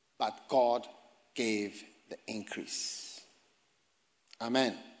 but God gave the increase.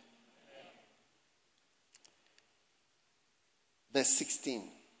 Amen. Verse 16.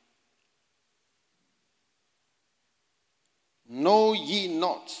 Know ye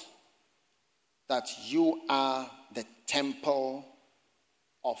not that you are the temple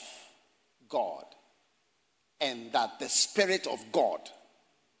of God, and that the Spirit of God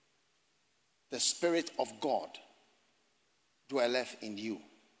dwelleth in you.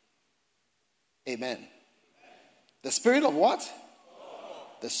 Amen. The Spirit of what?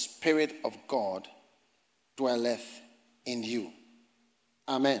 The Spirit of God dwelleth in you.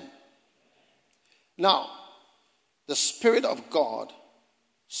 Amen. Now, the Spirit of God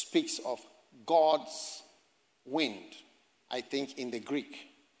speaks of God's wind, I think, in the Greek.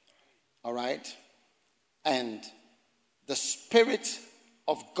 All right? And the Spirit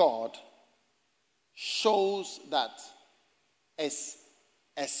of God shows that as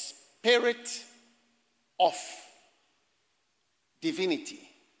a spirit of divinity,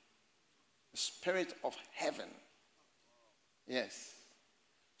 the spirit of heaven. Yes.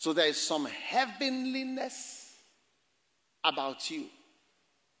 So there is some heavenliness about you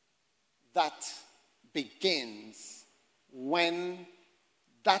that begins when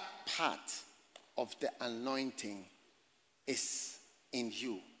that part of the anointing is in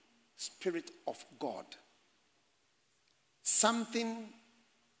you. Spirit of God. Something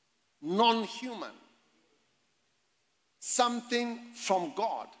non-human. Something from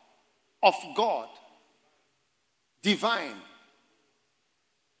God, of God, divine,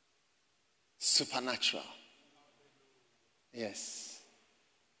 supernatural. Yes.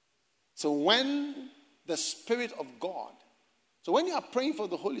 So when the Spirit of God, so when you are praying for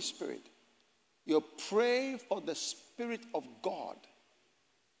the Holy Spirit, you pray for the Spirit of God.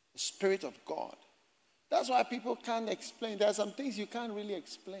 The Spirit of God. That's why people can't explain. There are some things you can't really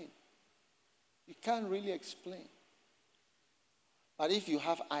explain. You can't really explain. But if you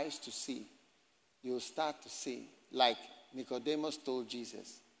have eyes to see, you'll start to see, like Nicodemus told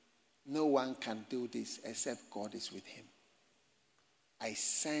Jesus, no one can do this except God is with him. I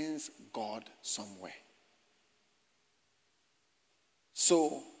sense God somewhere.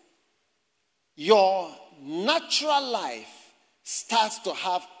 So, your natural life starts to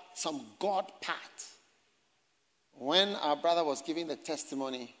have some God part. When our brother was giving the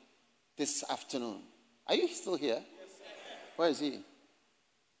testimony this afternoon, are you still here? Yes, sir. Where is he?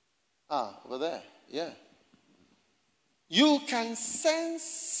 Over there. Yeah. You can sense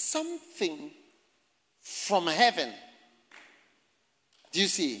something from heaven. Do you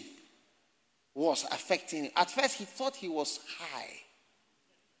see? Was affecting him. At first, he thought he was high.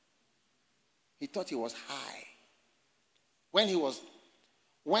 He thought he was high. When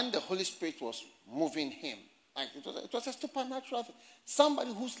the Holy Spirit was moving him, like it was a supernatural thing.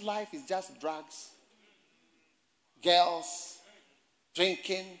 Somebody whose life is just drugs, girls,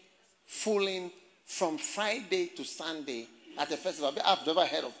 drinking, fooling from Friday to Sunday at a festival. I've never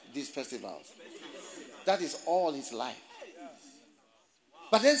heard of these festivals. That is all his life.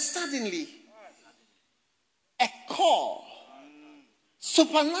 But then suddenly, a call,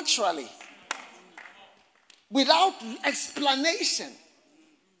 supernaturally, without explanation,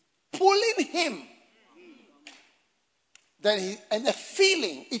 pulling him. Then and a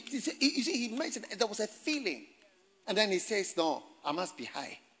feeling. He mentioned there was a feeling. And then he says, no, I must be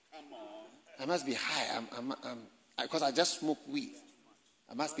high. I must be high. Because I just smoke weed.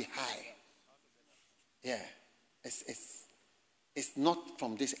 I must be high. Yeah. It's not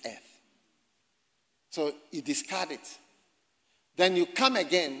from this earth. So you discard it. Then you come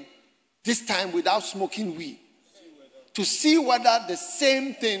again, this time without smoking weed, to see whether the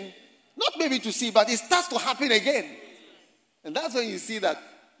same thing, not maybe to see, but it starts to happen again. And that's when you see that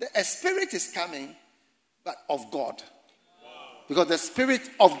a spirit is coming, but of God. Because the Spirit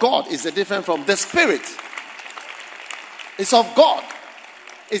of God is different from the Spirit. It's of God.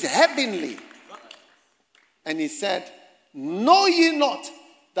 It's heavenly. And he said, know ye not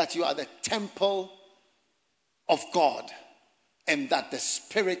that you are the temple of God, and that the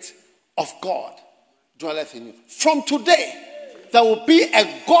Spirit of God dwelleth in you. From today, there will be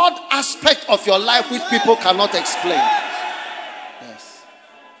a God aspect of your life which people cannot explain. Yes.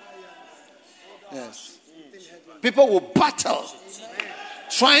 Yes. People will battle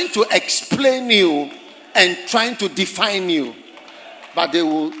trying to explain you and trying to define you. But they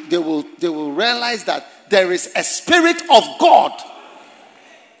will realize that there is a Spirit of God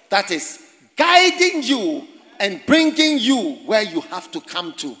that is guiding you and bringing you where you have to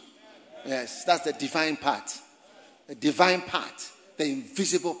come to. Yes, that's the divine part. The divine part. The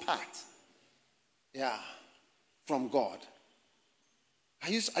invisible part. Yeah. From God.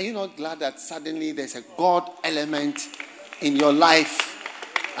 Are you not glad that suddenly there's a God element in your life?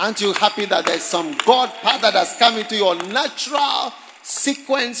 Aren't you happy that there's some God part that has come into your natural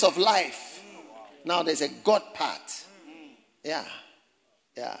sequence of life? Now there's a God part. Yeah.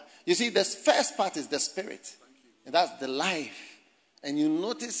 Yeah. You see, the first part is the Spirit. And that's the life. And you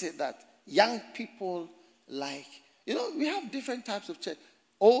notice it that young people like, we have different types of church.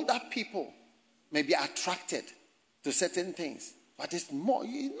 Older people may be attracted to certain things. But it's more,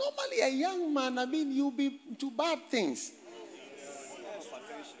 normally a young man, you'll be to bad things.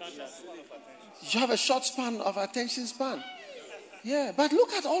 You have a short span of attention span. Yeah, but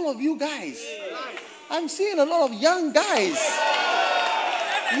look at all of you guys. I'm seeing a lot of young guys.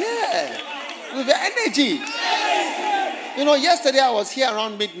 Yeah, with the energy. Yesterday I was here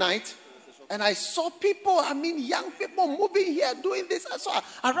around midnight. And I saw people, young people moving here, doing this. I saw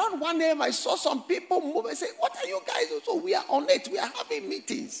around 1 a.m. I saw some people move. I said, what are you guys? So we are on it. We are having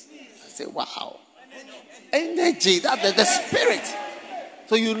meetings. I said, wow. Energy, that's the Spirit.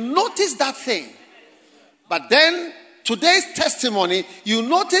 So you notice that thing. But then, today's testimony, you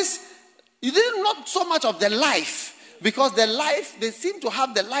notice, you didn't know so much of the life. Because the life, they seem to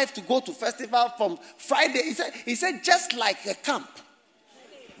have the life to go to festival from Friday. He said just like a camp.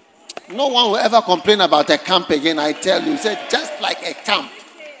 No one will ever complain about a camp again, I tell you. Said just like a camp.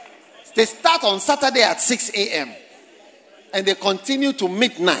 They start on Saturday at 6 a.m. and they continue to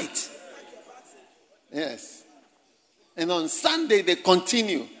midnight. Yes. And on Sunday they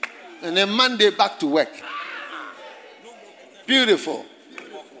continue. And then Monday back to work. Beautiful.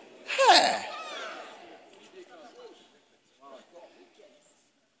 Hey.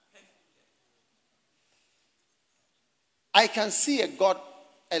 I can see a God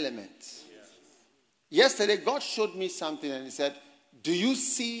element. Yesterday, God showed me something and he said, do you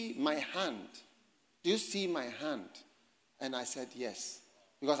see my hand? Do you see my hand? And I said, yes.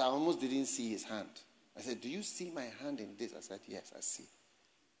 Because I almost didn't see his hand. I said, do you see my hand in this? I said, yes, I see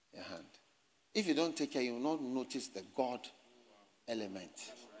your hand. If you don't take care, you will not notice the God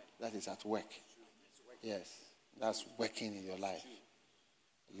element that is at work. Yes, that's working in your life.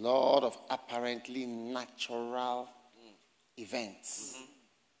 A lot of apparently natural events.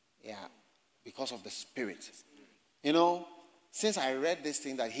 Yeah, because of the Spirit. You know, since I read this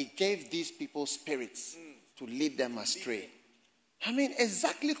thing that he gave these people spirits to lead them astray. I mean,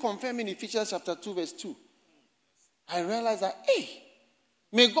 exactly confirming Ephesians chapter 2 verse 2. I realized that, hey,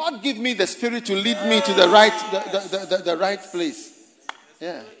 may God give me the Spirit to lead me to the right place.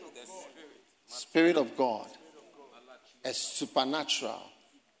 Yeah. Spirit of God. A supernatural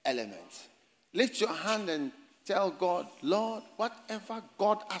element. Lift your hand and tell God, Lord, whatever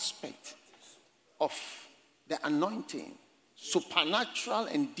God aspect of the anointing, supernatural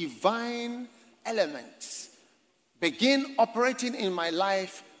and divine elements, begin operating in my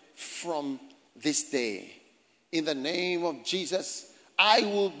life from this day. In the name of Jesus, I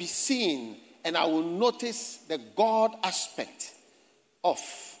will be seen and I will notice the God aspect of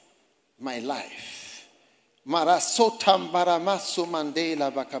my life.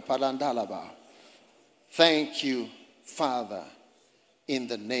 Thank you, Father, in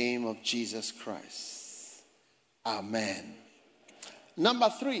the name of Jesus Christ. Amen. Number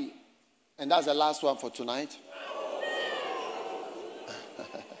 3, and that's the last one for tonight.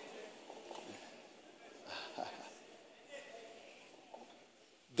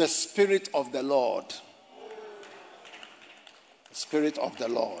 The Spirit of the Lord. The Spirit of the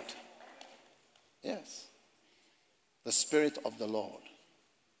Lord. Yes. The Spirit of the Lord.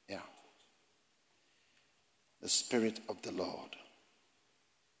 Yeah. The Spirit of the Lord.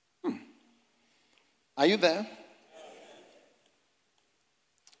 Are you there?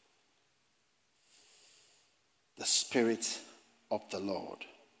 The Spirit of the Lord.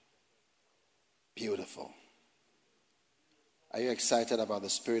 Beautiful. Are you excited about the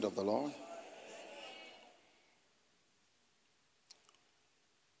Spirit of the Lord?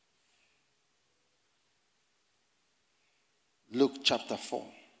 Luke chapter 4.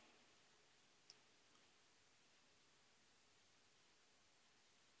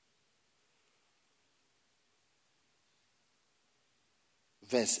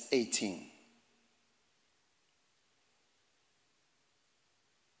 Verse 18.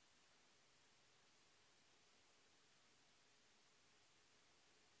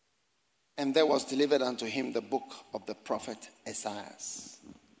 And there was delivered unto him the book of the prophet Isaiah.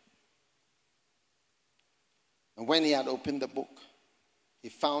 And when he had opened the book, he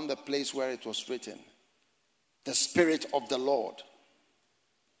found the place where it was written, the Spirit of the Lord.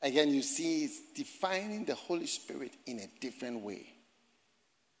 Again, you see, it's defining the Holy Spirit in a different way.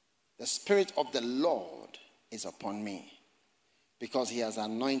 The Spirit of the Lord is upon me, because he has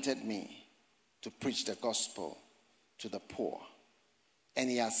anointed me to preach the gospel to the poor. And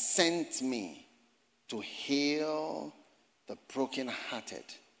he has sent me to heal the brokenhearted,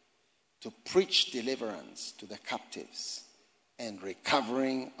 to preach deliverance to the captives, and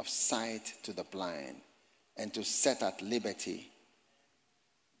recovering of sight to the blind, and to set at liberty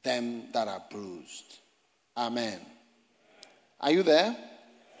them that are bruised. Amen. Are you there?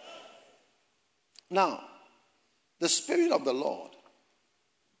 Now, the Spirit of the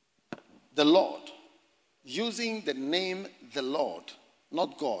Lord, using the name the Lord,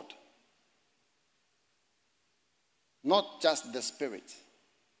 not God, not just the Spirit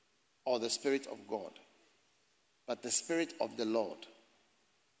or the Spirit of God, but the Spirit of the Lord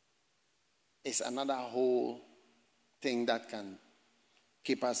is another whole thing that can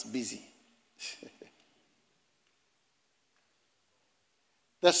keep us busy.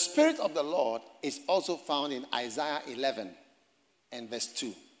 The Spirit of the Lord is also found in Isaiah 11 and verse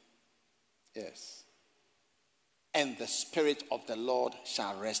 2. Yes. And the Spirit of the Lord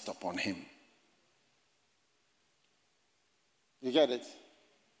shall rest upon him. You get it?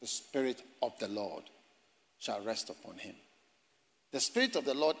 The Spirit of the Lord shall rest upon him. The Spirit of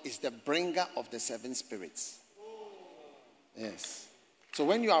the Lord is the bringer of the 7 spirits. Yes. So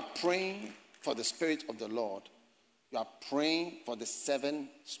when you are praying for the Spirit of the Lord, you are praying for the 7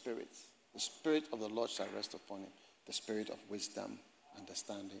 spirits. The Spirit of the Lord shall rest upon him. The Spirit of wisdom,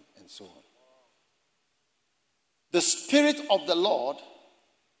 understanding, and so on. The Spirit of the Lord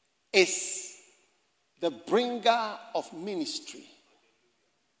is the bringer of ministry.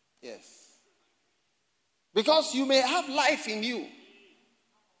 Yes. Because you may have life in you.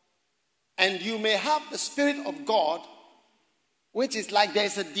 And you may have the Spirit of God, which is like there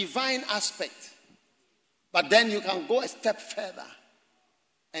is a divine aspect. But then you can go a step further.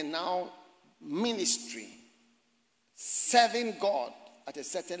 And now ministry, serving God at a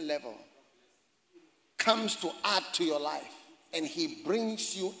certain level, comes to add to your life. And he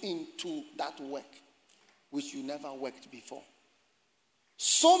brings you into that work which you never worked before.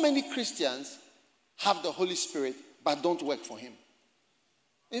 So many Christians have the Holy Spirit but don't work for him.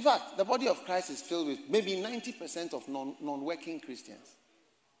 In fact, the body of Christ is filled with maybe 90% of non-working Christians.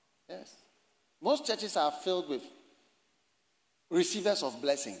 Yes. Most churches are filled with receivers of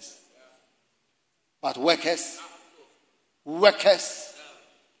blessings. But workers,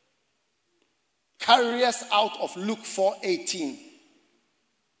 carriers out of Luke 4:18,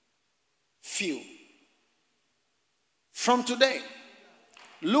 few. From today,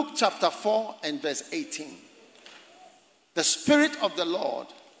 Luke chapter 4 and verse 18. The Spirit of the Lord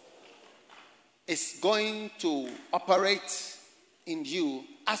is going to operate in you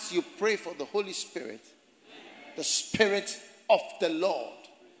as you pray for the Holy Spirit. The Spirit of the Lord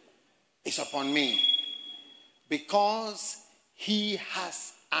is upon me because he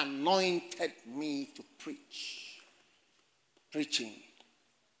has anointed me to preach. Preaching.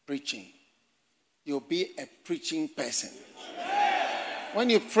 You'll be a preaching person. When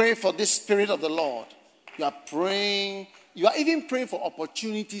you pray for this Spirit of the Lord, you are even praying for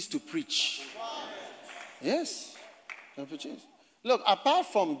opportunities to preach. Yes. Opportunities. Look, apart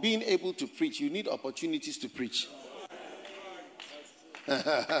from being able to preach, you need opportunities to preach.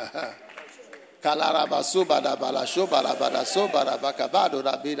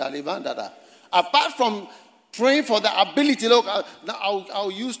 Apart from praying for the ability, look,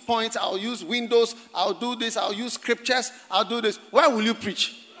 I'll use points, I'll use windows, I'll do this, I'll use scriptures, I'll do this. Where will you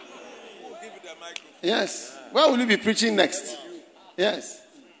preach? Yes. Where will you be preaching next? Yes.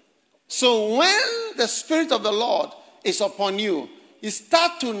 So when the Spirit of the Lord is upon you, you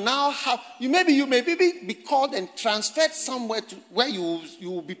start to now have, you may be called and transferred somewhere to where you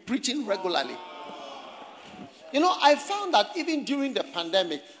will be preaching regularly. You know, I found that even during the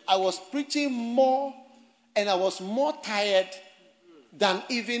pandemic, I was preaching more and I was more tired than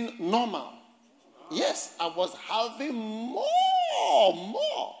even normal. Yes, I was having more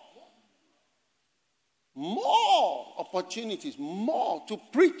opportunities, more to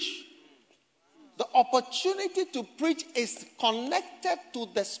preach. The opportunity to preach is connected to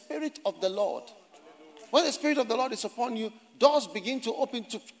the Spirit of the Lord. When the Spirit of the Lord is upon you, doors begin to open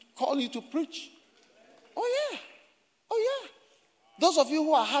to call you to preach. Oh yeah. Those of you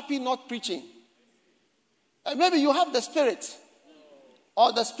who are happy not preaching, maybe you have the Spirit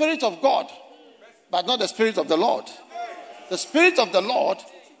or the Spirit of God, but not the Spirit of the Lord. The Spirit of the Lord,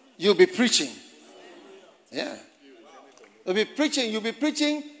 you'll be preaching. Yeah. You'll be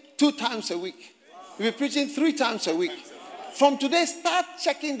preaching 2 times a week. You'll be preaching 3 times a week. From today, start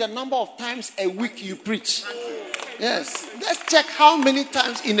checking the number of times a week you preach. Yes. Let's check how many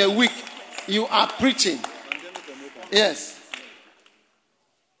times in a week you are preaching. Yes.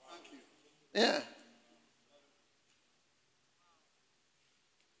 Yeah.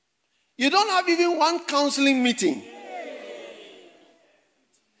 You don't have even one counseling meeting.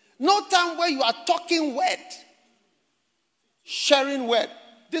 No time where you are talking word, sharing word.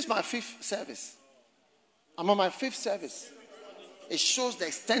 This is my 5th service. I'm on my 5th service. It shows the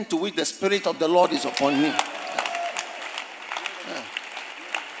extent to which the Spirit of the Lord is upon me.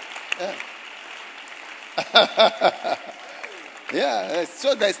 Yeah,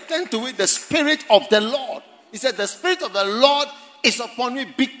 so the extent to which the Spirit of the Lord, he said, the Spirit of the Lord is upon me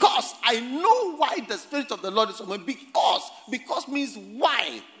because I know why the Spirit of the Lord is upon me. Because means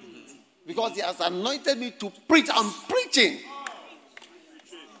why? Because he has anointed me to preach. I'm preaching.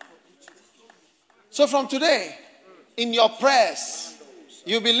 So from today, in your prayers,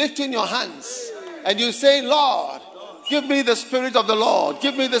 you'll be lifting your hands and you say, Lord, give me the Spirit of the Lord.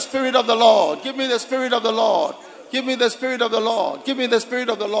 Give me the Spirit of the Lord. Give me the Spirit of the Lord. Give me the Spirit of the Lord. Give me the Spirit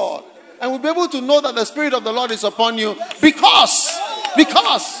of the Lord. And we'll be able to know that the Spirit of the Lord is upon you because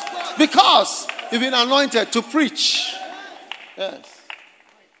you've been anointed to preach. Yes.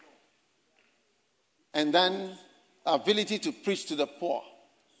 And then the ability to preach to the poor.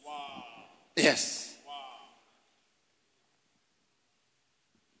 Wow. Yes. Wow.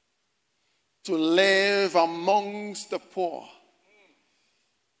 to live amongst the poor.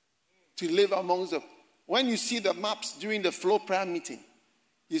 To live amongst the... When you see the maps during the flow prayer meeting,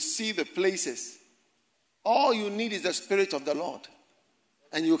 you see the places. All you need is the Spirit of the Lord.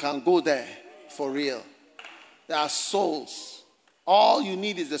 And you can go there for real. There are souls. All you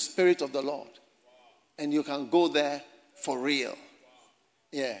need is the Spirit of the Lord. And you can go there for real.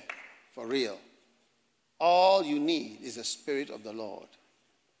 Yeah, for real. All you need is the Spirit of the Lord.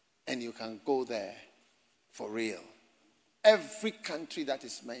 And you can go there for real. Every country that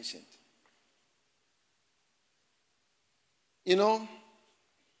is mentioned. You know,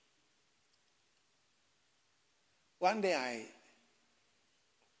 one day I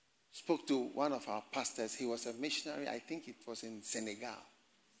spoke to one of our pastors. He was a missionary. I think it was in Senegal.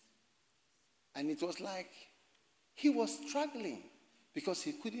 And it was like he was struggling because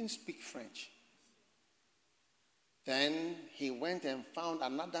he couldn't speak French. Then he went and found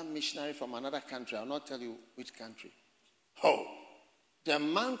another missionary from another country. I'll not tell you which country. Oh, the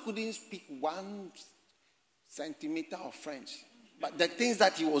man couldn't speak 1 centimeter of French. But the things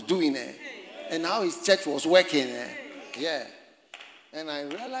that he was doing, and how his church was working, yeah. And I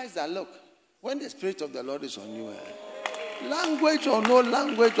realized that, look, when the Spirit of the Lord is on you, language or no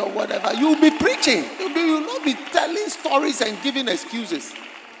language or whatever, you'll be preaching. You'll not be telling stories and giving excuses.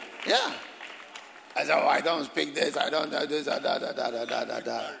 Yeah. I said, oh, I don't speak this, I don't do this,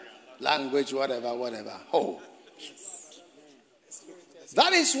 language, whatever. Oh.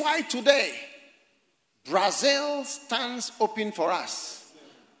 That is why today, Brazil stands open for us.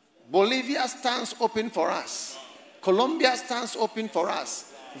 Bolivia stands open for us. Colombia stands open for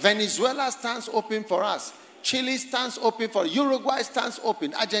us. Venezuela stands open for us. Chile stands open for us. Uruguay stands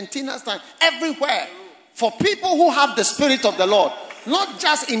open. Argentina stands everywhere for people who have the Spirit of the Lord. Not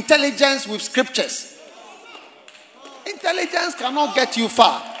just intelligence with scriptures. Intelligence cannot get you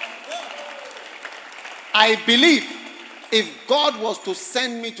far. I believe if God was to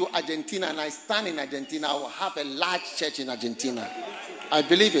send me to Argentina and I stand in Argentina, I will have a large church in Argentina. I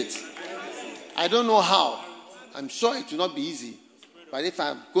believe it. I don't know how. I'm sure it will not be easy. But if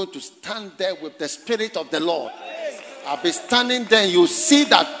I'm going to stand there with the Spirit of the Lord, I'll be standing there and you'll see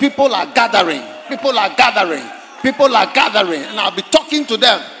that people are gathering. People are gathering. People are gathering. And I'll be talking to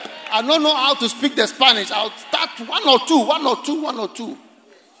them. I don't know how to speak the Spanish. I'll start one or two.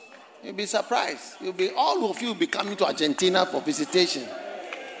 You'll be surprised. All of you will be coming to Argentina for visitation.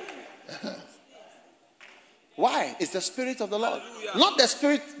 Why? It's the Spirit of the Lord. Not the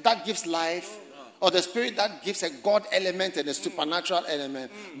Spirit that gives life or the Spirit that gives a God element and a supernatural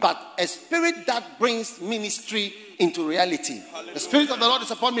element, but a Spirit that brings ministry into reality. The Spirit of the Lord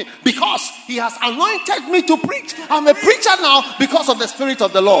is upon me because He has anointed me to preach. I'm a preacher now because of the Spirit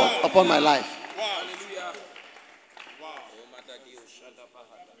of the Lord upon my life.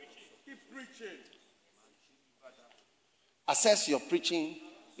 Assess your preaching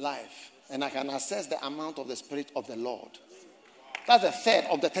life, and I can assess the amount of the Spirit of the Lord. That's a third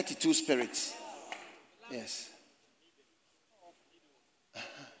of the 32 spirits. Yes.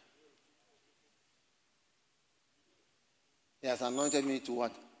 He has anointed me to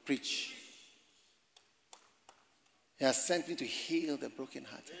what? Preach. He has sent me to heal the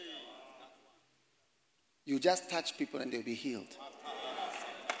brokenhearted. You just touch people and they'll be healed.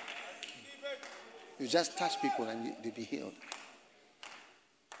 You just touch people and they'll be healed.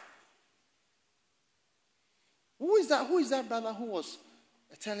 Who is that brother who was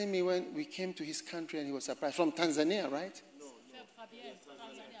telling me when we came to his country and he was surprised? From Tanzania, right? No.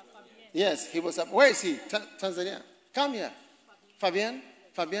 Yes, he was. Where is he? Tanzania. Come here. Fabian?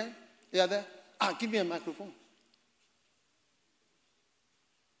 You are there? Give me a microphone.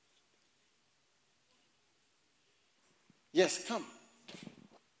 Yes, come.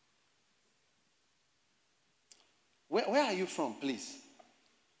 Where are you from, please?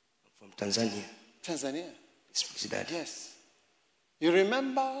 From Tanzania. Tanzania? Yes, Dad. Yes. You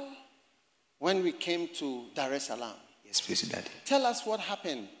remember when we came to Dar es Salaam? Yes, please, Dad. Tell us what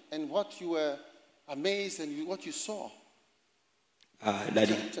happened and what you were amazed and what you saw.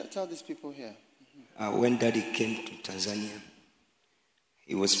 Daddy. Tell these people here. When Daddy came to Tanzania,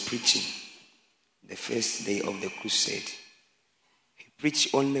 he was preaching the first day of the crusade. He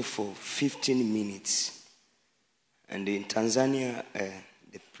preached only for 15 minutes. And in Tanzania,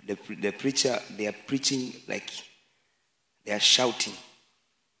 the preacher, they are preaching like they are shouting.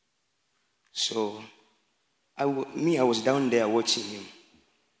 So, I was down there watching him.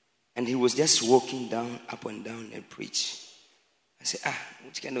 And he was just walking down, up and down and preach. I said,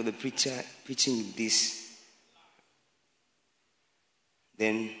 which kind of the preacher preaching this?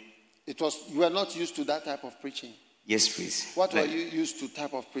 Then... You were not used to that type of preaching? Yes, please. What were you used to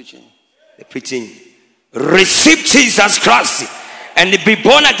type of preaching? The preaching, receive Jesus Christ and be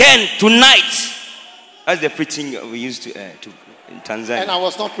born again tonight. That's the preaching we used to in Tanzania. And I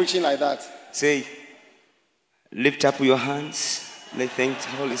was not preaching like that. Say, lift up your hands. Let's thank the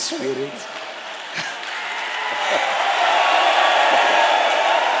Holy Spirit.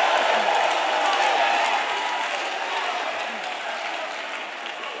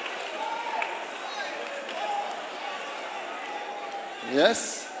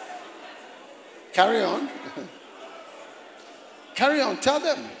 Yes. Carry on. Carry on. Tell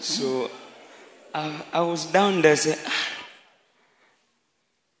them. So I was down there, say,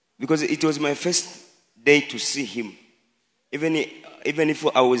 because it was my first day to see him. Even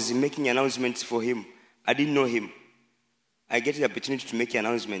if I was making announcements for him, I didn't know him. I get the opportunity to make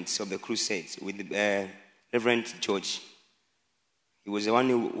announcements of the crusades with Reverend George. He was the one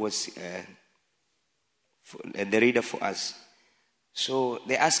who was the reader for us. So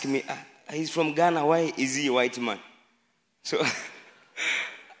they asked me, he's from Ghana, why is he a white man? So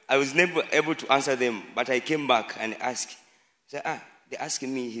I was never able to answer them, but I came back and asked. So, they asked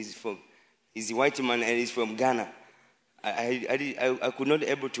me he's a white man and he's from Ghana. I could not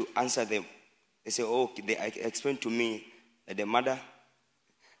able to answer them. They said, they explained to me that the mother.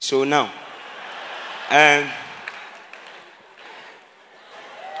 So now,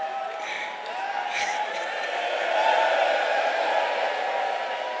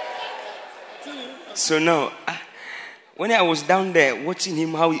 so now, when I was down there watching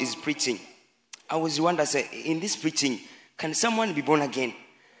him how he is preaching, I was wondering, in this preaching, can someone be born again?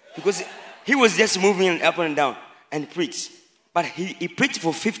 Because he was just moving up and down and preached. But he preached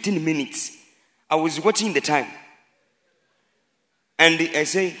for 15 minutes. I was watching the time. And I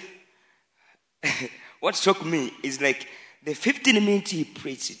say, what struck me is like the 15 minutes he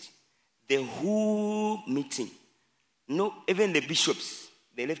preached, the whole meeting, no, even the bishops,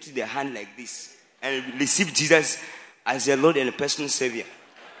 they lifted their hand like this and received Jesus as their Lord and personal Savior.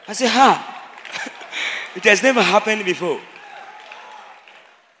 I said, it has never happened before.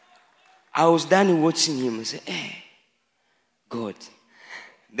 I was done watching him. I said, God.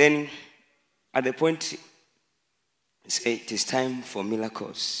 Then at the point, he said, it is time for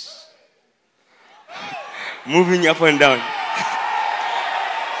miracles. Moving up and down.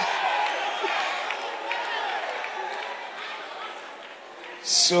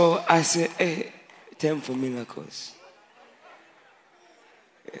 So I said, time for miracles.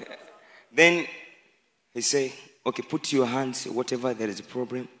 Then he said, okay, put your hands, whatever there is a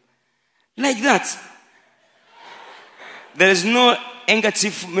problem. Like that. There is no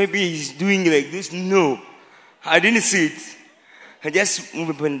handkerchief, maybe he's doing like this. No. I didn't see it. I just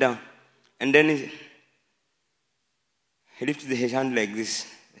moved up and down. And then he lifted his hand like this.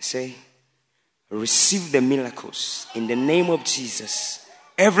 He said, receive the miracles in the name of Jesus.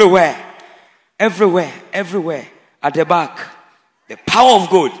 Everywhere. Everywhere. Everywhere. At the back. The power of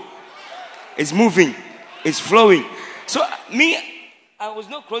God is moving. It's flowing. So me, I was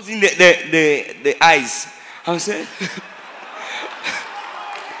not closing the eyes. I was saying,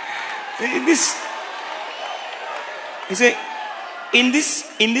 he said, in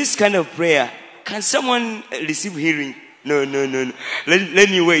this kind of prayer, can someone receive healing? No. Let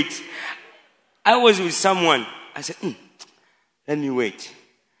me wait. I was with someone. I said, let me wait.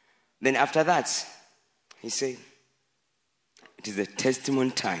 Then after that, he said, it is a testimony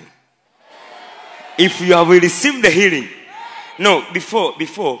time. If you have received the healing. No, before,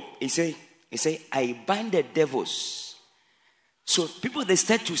 he say, I bind the devils. So people, they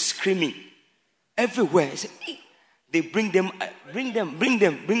start to screaming everywhere. He say, they bring them.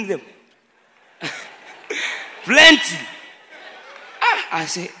 Plenty. I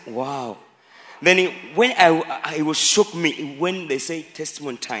say, wow. Then when it was shocked me when they say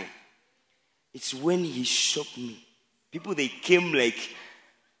testimony time. It's when he shocked me. People, they came like,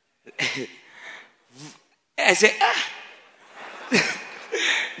 I said,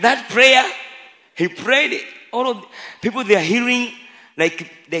 that prayer, he prayed it. All of people, they are hearing,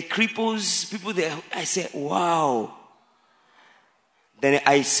 like the cripples, people there. I said, wow. Then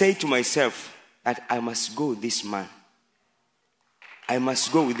I say to myself that I must go with this man. I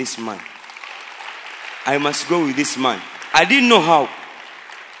must go with this man. I must go with this man. I didn't know how.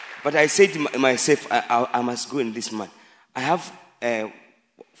 But I said to myself, I must go in this man. I have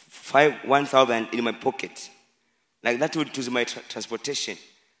 1,000 in my pocket. Like that was my transportation.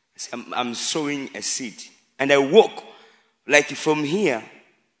 I'm sowing a seed. And I walk like from here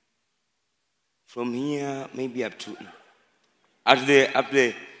maybe up to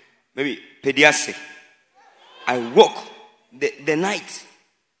maybe Pediase. I walk the night.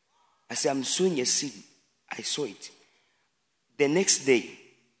 I say, I'm sowing a seed. I saw it. The next day,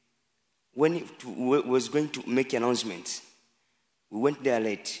 when he was going to make announcements, we went there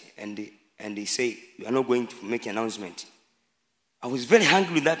late, and they say, "You are not going to make an announcement." I was very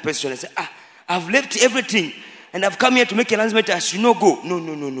angry with that person. I said, "I've left everything, and I've come here to make an announcement. I should not go."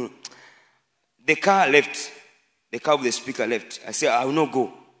 No. The car left. The car with the speaker left. I said, "I will not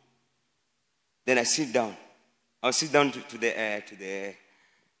go." Then I sit down. I'll sit down to the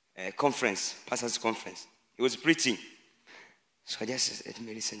conference, pastor's conference. He was preaching. So I just said, "Let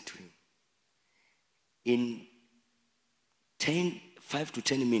me listen to him." In 5 to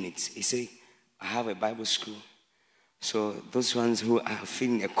 10 minutes, he said, "I have a Bible school. So those ones who are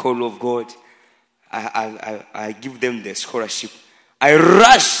feeling a call of God, I give them the scholarship." I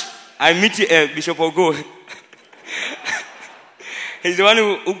rush. I meet Bishop Ogo. He's the one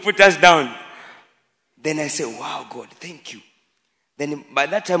who put us down. Then I said, "Wow, God, thank you." Then by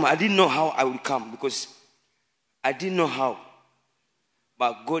that time, I didn't know how I would come, because I didn't know how.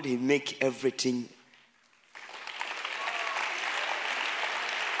 But God, He make everything.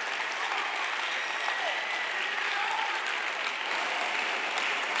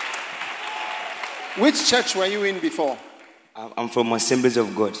 Which church were you in before? I'm from Assemblies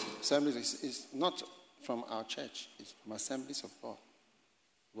of God. Assemblies is not from our church. It's from Assemblies of God.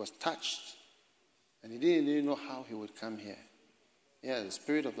 He was touched. And he didn't even know how he would come here. Yeah, the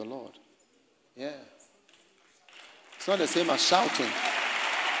Spirit of the Lord. Yeah. It's not the same as shouting.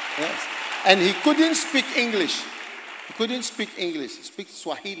 Yes. And he couldn't speak English. He couldn't speak English. He speaks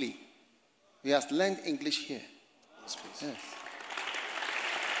Swahili. He has learned English here. Yes.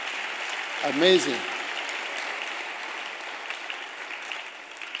 Amazing.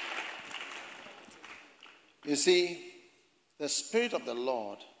 You see, the Spirit of the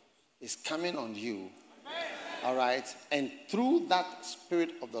Lord is coming on you. All right? And through that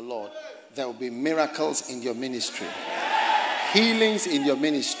Spirit of the Lord, there will be miracles in your ministry. Healings in your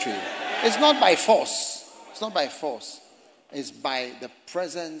ministry. It's not by force. It's not by force. It's by the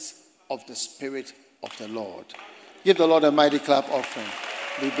presence of the Spirit of the Lord. Give the Lord a mighty clap offering.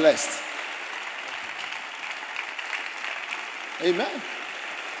 Be blessed. Amen.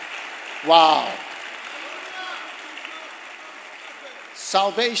 Wow.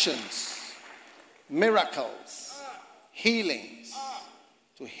 Salvations, miracles, healings,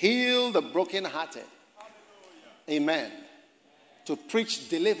 to heal the brokenhearted. Amen. To preach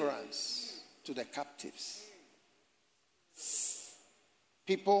deliverance to the captives.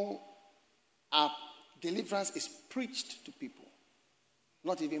 Deliverance is preached to people,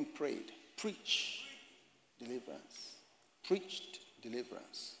 not even prayed. Preach deliverance. Preached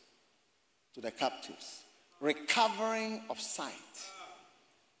deliverance to the captives. Recovering of sight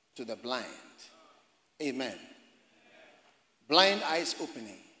to the blind. Amen. Blind eyes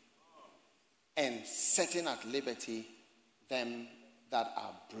opening and setting at liberty them that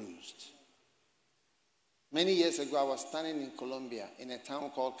are bruised. Many years ago, I was standing in Colombia in a town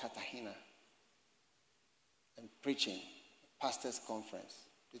called Cartagena and preaching a pastor's conference.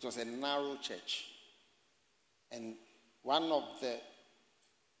 It was a narrow church. And one of the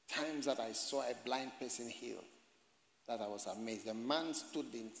times that I saw a blind person healed, that I was amazed. The man stood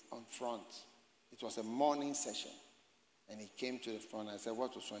on front. It was a morning session. And he came to the front. I said,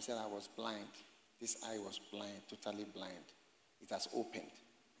 "What was wrong?" I said, "I was blind. This eye was blind, totally blind. It has opened.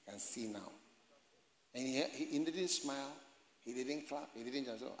 I can see now." And he didn't smile. He didn't clap. He didn't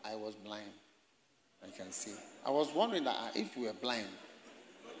just say, "I was blind. I can see." I was wondering that if we were blind,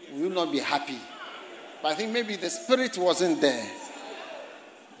 we would not be happy. But I think maybe the Spirit wasn't there.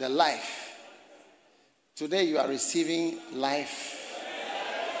 The life. Today you are receiving life.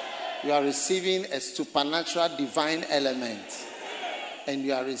 You are receiving a supernatural divine element. And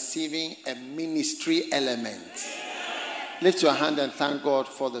you are receiving a ministry element. Lift your hand and thank God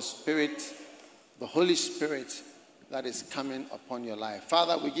for the Spirit, the Holy Spirit that is coming upon your life.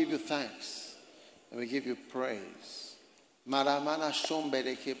 Father, we give you thanks and we give you praise. Maramana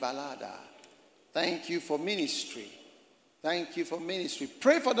shombedeke balada. Thank you for ministry. Thank you for ministry.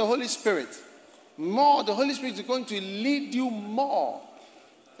 Pray for the Holy Spirit. More. The Holy Spirit is going to lead you more.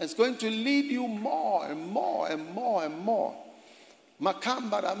 It's going to lead you more and more and more and more.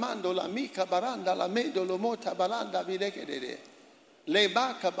 Makamba ramando la mika baranda la medo lo mota baranda bilekedede.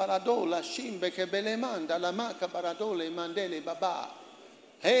 Lebaka barado la shimbe ke belemanda la maka barado le mandele baba.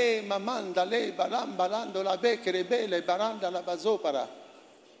 Hey mamanda le barambalando la bekere bele baranda la bazopara.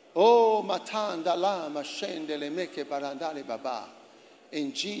 Oh matanda la mashende le meke barandale baba.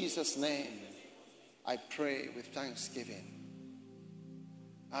 In Jesus' name, I pray with thanksgiving.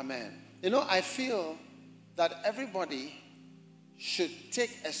 Amen. You know, I feel that everybody should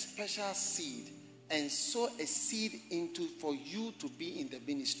take a special seed and sow a seed into for you to be in the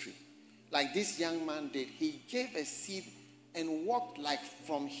ministry. like this young man did. He gave a seed and walked like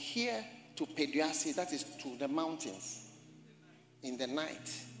from here to Peduasi, that is to the mountains, in the night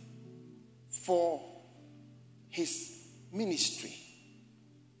for his ministry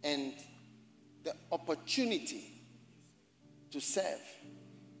and the opportunity to serve.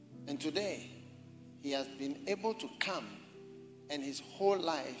 And today, he has been able to come, and his whole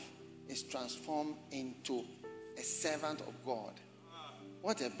life is transformed into a servant of God.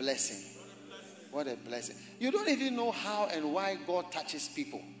 What a blessing. What a blessing. You don't even know how and why God touches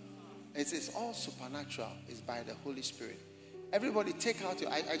people. It's all supernatural. It's by the Holy Spirit. Everybody take out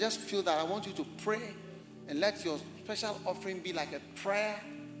your... I just feel that I want you to pray and let your special offering be like a prayer.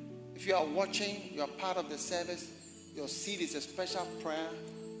 If you are watching, you are part of the service, your seed is a special prayer.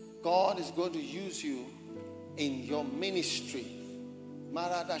 God is going to use you in your ministry.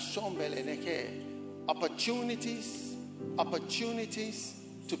 Opportunities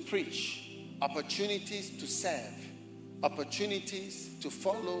to preach, opportunities to serve, opportunities to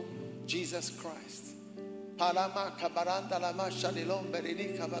follow Jesus Christ. Palama kabaranda lama shalilom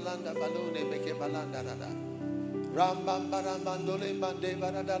beridi kabalanda balone beke balanda rada. Rambam baramandole mande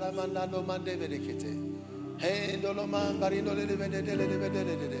baradala mandalo mande bedekete. Hey doloma barinole de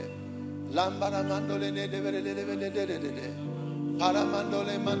bedede. Lambara mandole ne de bedede.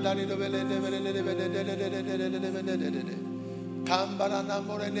 Paramandole mandari do bedede. Kambara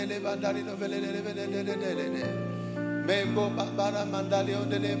namore ne bandari do bedede. Membo bambara mandali on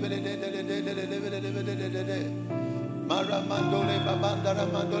de bedede. Mara mandole babandara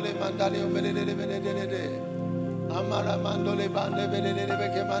mandole mandali on bedede. Amara mandole bande bedede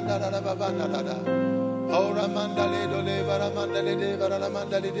beke mandara babandara. Ora mandale dole bara mandale de bara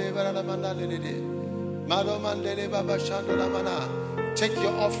mandale de bara mandale de. Maro mandele baba shandola mana. Take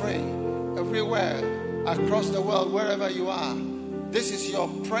your offering everywhere across the world, wherever you are. This is your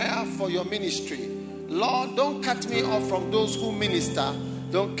prayer for your ministry. Lord, don't cut me off from those who minister.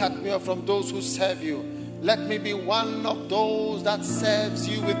 Don't cut me off from those who serve you. Let me be one of those that serves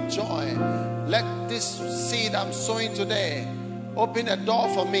you with joy. Let this seed I'm sowing today open a door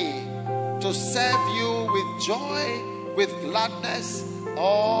for me to serve you with joy, with gladness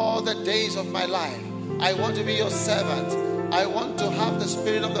all the days of my life. I want to be your servant. I want to have the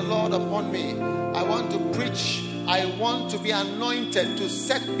Spirit of the Lord upon me. I want to preach. I want to be anointed to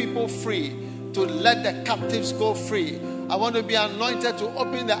set people free, to let the captives go free. I want to be anointed to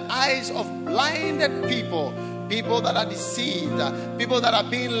open the eyes of blinded people, people that are deceived, people that are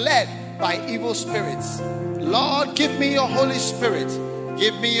being led by evil spirits. Lord, give me your Holy Spirit.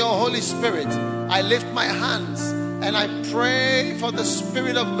 Give me your Holy Spirit. I lift my hands and I pray for the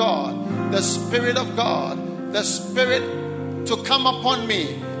Spirit of God, the Spirit of God, the Spirit to come upon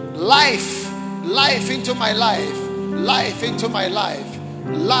me. Life into my life, life into my life,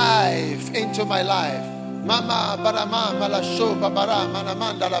 life into my life. Mama barama malasho babara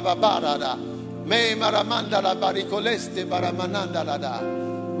manamanda la babarada. Me maramanda la baricoleste baramananda la da.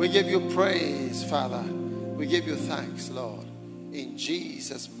 We give you praise, Father. We give you thanks, Lord. In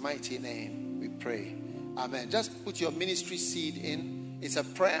Jesus' mighty name we pray. Amen. Just put your ministry seed in. It's a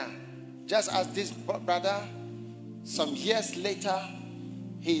prayer. Just as this brother, some years later,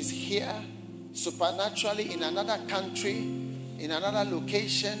 he's here supernaturally in another country, in another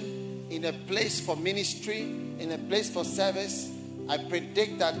location, in a place for ministry, in a place for service. I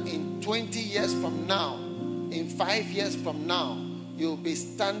predict that in 20 years from now, in 5 years from now, you'll be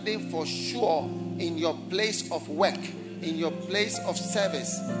standing for sure in your place of work, in your place of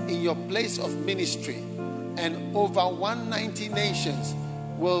service, in your place of ministry. And over 190 nations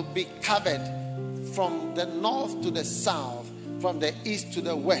will be covered from the north to the south, from the east to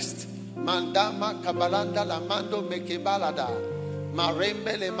the west. Mandama kabalanda la mando mekebalada.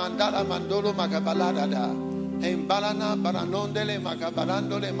 Marembe le mandala mandolo magabalada. Embalana baranondele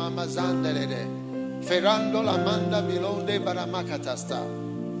magabarandole mamazandele. Ferrando la manda bilonde baramakatasta.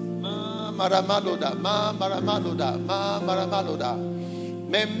 Maramaloda, maramaloda.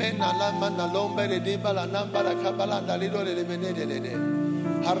 Memme na la manda lombe de dibala nambara kabalanda lidole de benedede.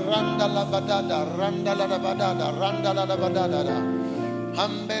 Haranda la badada, randa la badada, randa la badada.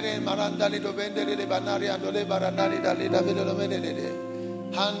 Hambere maranda lido bendere de banari andole barandari dalida bedo benedede.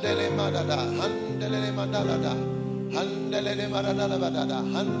 Handele madada, handele madada. Handele madada badada,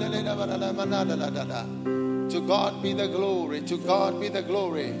 handele badada manada. To God be the glory, to God be the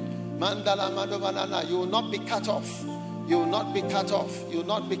glory. Mandala Madobanana, you will not be cut off. You will not be cut off. You will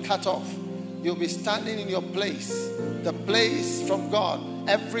not be cut off. You'll be standing in your place, the place from God.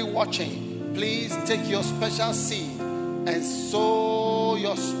 Every watching, please take your special seed and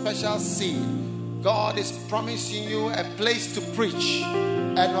your special seed. God is promising you a place to preach,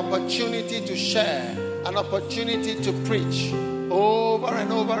 an opportunity to share, an opportunity to preach over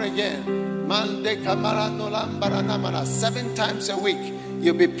and over again. 7 times a week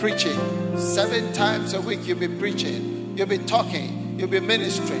you'll be preaching. 7 times a week you'll be preaching. You'll be talking. You'll be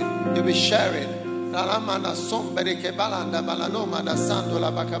ministering. You'll be sharing.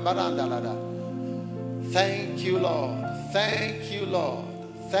 Thank you, Lord. Thank you, Lord.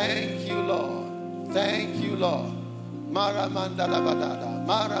 Thank you, Lord. Thank you, Lord. Maramandala badada.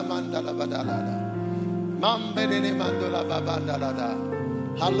 Maramandala badada. Mambedini mandula babandalada.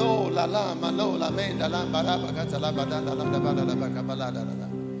 Hello, la la, malo, la menda, la barabakata, la badanda, la badada, bakabalada.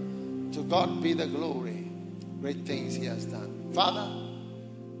 To God be the glory. Great things He has done. Father,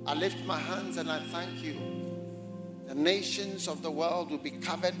 I lift my hands and I thank you. The nations of the world will be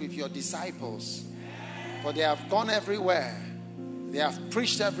covered with your disciples. For they have gone everywhere. They have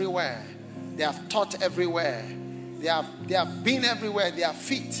preached everywhere. They have taught everywhere. They have been everywhere. Their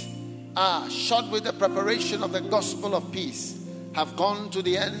feet are shod with the preparation of the gospel of peace, have gone to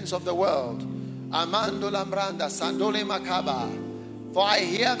the ends of the world. Amando Lambranda, Sandole Makaba. For I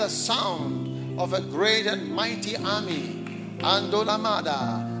hear the sound of a great and mighty army.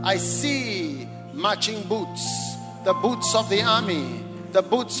 Andolamada. I see marching boots, the boots of the army, the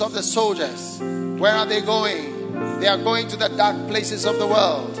boots of the soldiers. Where are they going? They are going to the dark places of the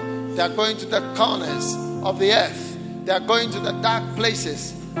world. They are going to the corners of the earth. They are going to the dark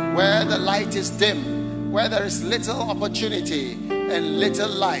places where the light is dim, where there is little opportunity and little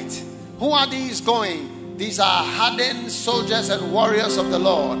light. Who are these going? These are hardened soldiers and warriors of the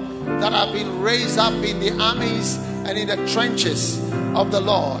Lord that have been raised up in the armies and in the trenches of the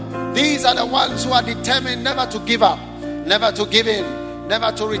Lord. These are the ones who are determined never to give up, never to give in,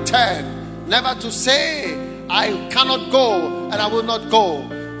 never to return, never to say, I cannot go and I will not go.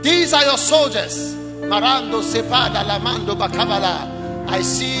 These are your soldiers. Marando sepada lamando bakabala. I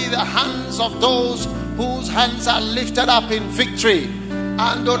see the hands of those whose hands are lifted up in victory.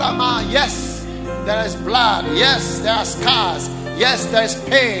 Andorama, yes, there is blood. Yes, there are scars. Yes, there is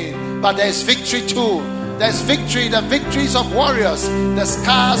pain. But there is victory too. There's victory, the victories of warriors, the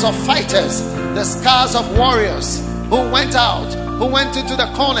scars of fighters, the scars of warriors who went out, who went into the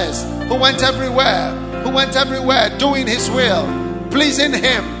corners, who went everywhere doing His will, pleasing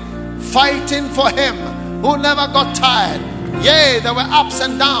Him, fighting for Him, who never got tired. Yea, there were ups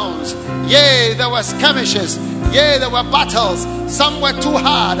and downs. Yea, there were skirmishes. Yea, there were battles. Some were too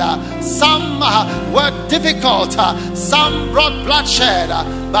hard. Some were difficult. Some brought bloodshed.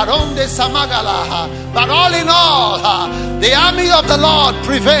 But all in all, the army of the Lord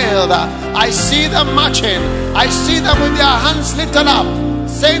prevailed. I see them marching. I see them with their hands lifted up,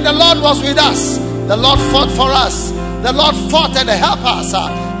 saying, the Lord was with us. The Lord fought for us. The Lord fought and helped us.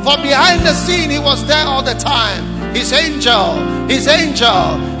 For behind the scene, He was there all the time. His angel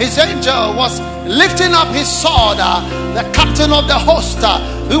was lifting up his sword. The captain of the host,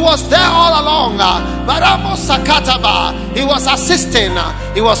 he was there all along. He was assisting.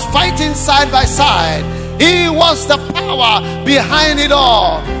 He was fighting side by side. He was the power behind it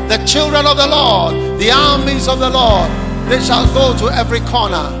all. The children of the Lord, the armies of the Lord, they shall go to every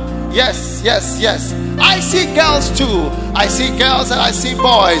corner. Yes, yes, yes. I see girls too. I see girls and I see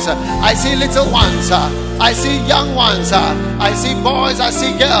boys. I see little ones. I see young ones. I see boys. I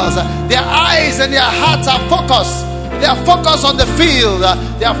see girls. Their eyes and their hearts are focused. They are focused on the field.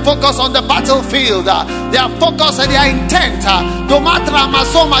 They are focused on the battlefield. They are focused and their intent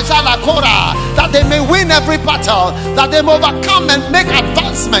that they may win every battle, that they may overcome and make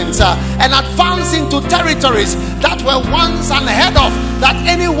advancements and advance into territories that were once unheard of that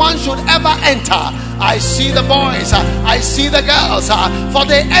anyone should ever enter. I see the boys, I see the girls, for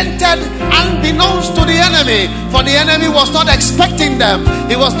they entered unbeknownst to the enemy, for the enemy was not expecting them.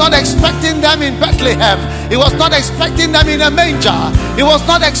 He was not expecting them in Bethlehem. He was not expecting them in a manger. He was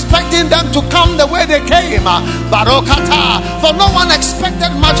not expecting them to come the way they came. Barokata, for no one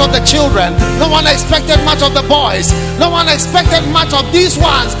expected much of the children. No one expected much of the boys. No one expected much of these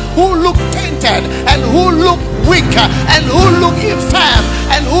ones who look tainted and who look weak and who look infirm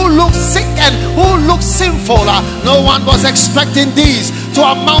and who look sick and who look sinful. No one was expecting these to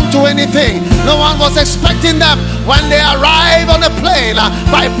amount to anything. No one was expecting them when they arrive on a plane,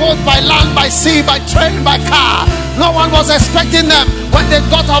 by boat, by land, by sea, by train, by car. No one was expecting them when they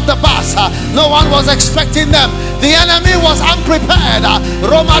got off the bus. No one was expecting them. The enemy was unprepared.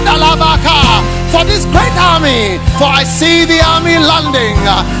 Roma Dalabaka for this great army. For I see the army landing,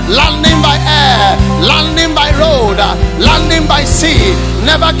 landing by air, landing by road, landing by sea,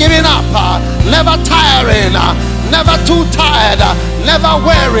 never giving up, never tiring, never too tired, never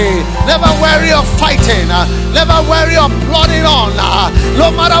weary of fighting, never weary of plodding on. No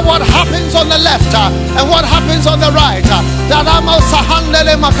matter what happens on the left and what happens on the right,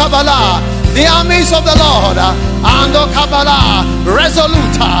 the armies of the Lord, Ando Kabbalah,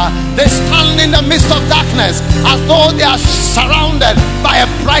 resolute, they stand in the midst of darkness as though they are surrounded by a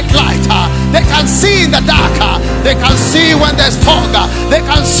bright light. They can see in the dark, they can see when there's fog, they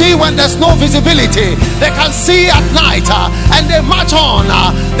can see when there's no visibility, they can see at night, and they march on.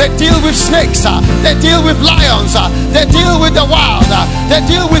 They deal with snakes, they deal with lions, they deal with the wild, they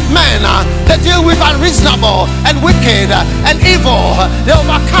deal with men, they deal with unreasonable and wicked and evil. They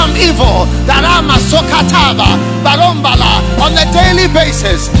overcome evil. Darama Sokatava Barombala. On a daily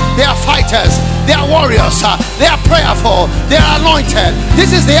basis, they are fighters, they are warriors, they are prayerful, they are anointed.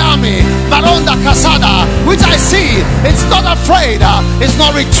 This is the army, Baronda Kasada, which I see. It's not afraid, it's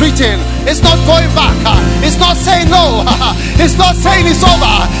not retreating, it's not going back, it's not saying no, it's not saying it's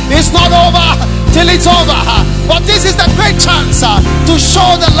over, it's not over till it's over. But this is the great chance to show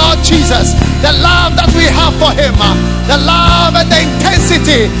the Lord Jesus the love that we have for him, the love and the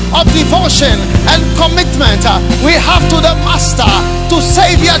intensity of devotion and commitment we have to the Master, to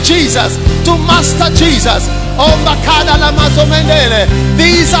Savior Jesus, to Master Jesus. Oh,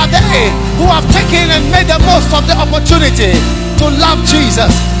 these are they who have taken and made the most of the opportunity to love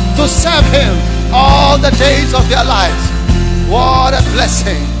Jesus, to serve him all the days of their lives. What a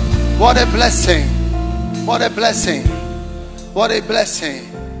blessing! What a blessing! What a blessing! What a blessing!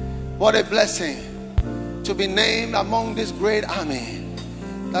 What a blessing to be named among this great army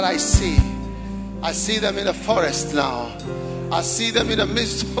that I see. I see them in the forest now. I see them in the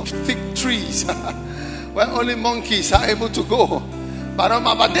midst of thick trees where only monkeys are able to go.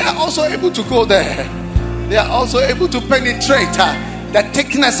 But they are also able to go there. They are also able to penetrate the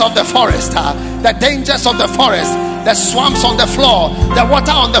thickness of the forest, the dangers of the forest, the swamps on the floor, the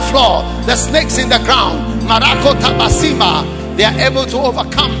water on the floor, the snakes in the ground. Marako Tabasima. They are able to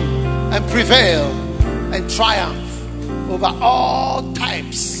overcome and prevail and triumph over all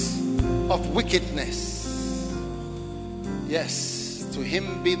types of wickedness. Yes, to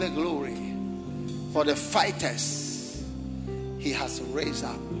him be the glory for the fighters he has raised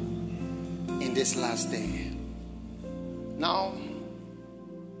up in this last day. Now,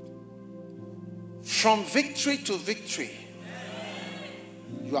 from victory to victory,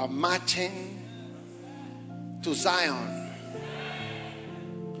 you are marching to Zion.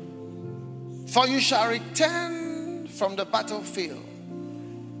 For you shall return from the battlefield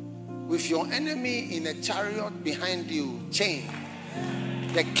with your enemy in a chariot behind you, chained.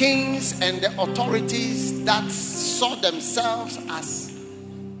 The kings and the authorities that saw themselves as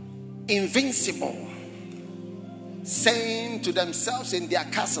invincible, saying to themselves in their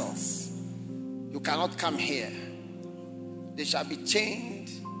castles, you cannot come here. They shall be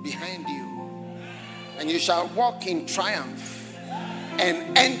chained behind you, and you shall walk in triumph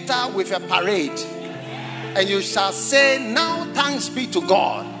and enter with a parade, and you shall say, now thanks be to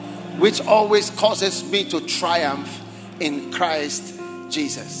God, which always causes me to triumph in Christ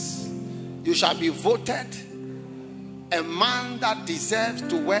Jesus. You shall be voted a man that deserves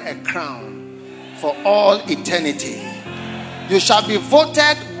to wear a crown for all eternity. You shall be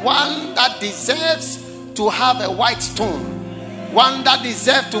voted one that deserves to have a white stone, one that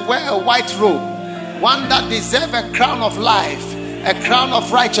deserves to wear a white robe, one that deserves a crown of life, a crown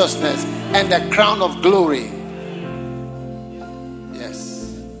of righteousness, and a crown of glory.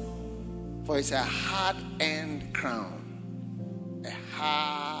 Yes. For it's a hard-earned crown. A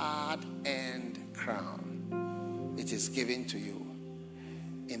hard-earned crown. It is given to you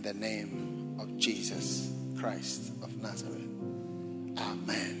in the name of Jesus Christ of Nazareth.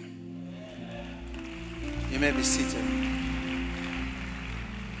 Amen. You may be seated.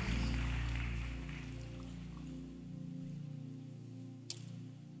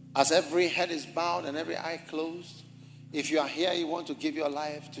 As every head is bowed and every eye closed, if you are here, you want to give your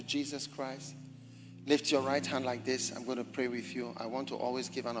life to Jesus Christ, lift your right hand like this. I'm going to pray with you. I want to always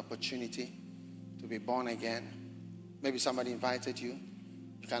give an opportunity to be born again. Maybe somebody invited you.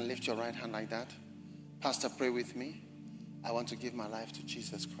 You can lift your right hand like that. Pastor, pray with me. I want to give my life to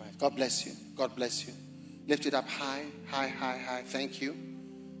Jesus Christ. God bless you. God bless you. Lift it up high, high, high, high. Thank you.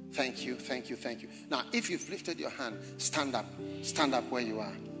 Thank you, thank you, thank you. Now, if you've lifted your hand, stand up. Stand up where you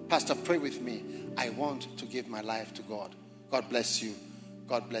are. Pastor, pray with me. I want to give my life to God. God bless you.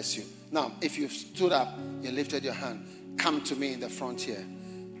 God bless you. Now, if you've stood up, you lifted your hand, come to me in the front here.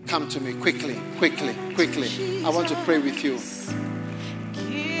 Come to me quickly, quickly, quickly. I want to pray with you.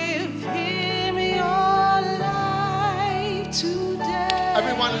 Give him your life today.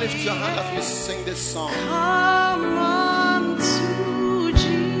 Everyone Everyone lift your hand as we sing this song. Come on to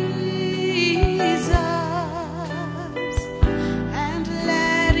Jesus and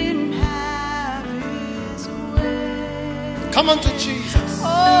let him have his way. Come on to Jesus.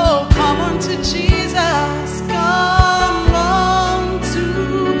 Oh, come on to Jesus. Come on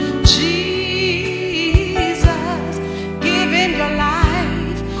to Jesus. Give him your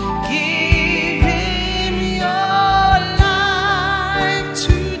life. Give him your life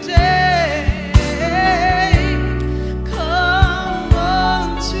today. Come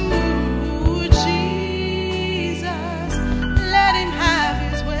on to Jesus. Let him have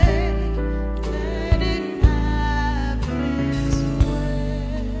his way. Let him have his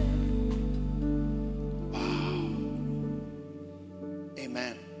way.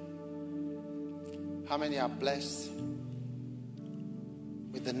 Amen. How many are blessed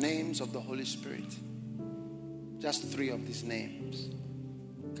with the names of the Holy Spirit? Just 3 of these names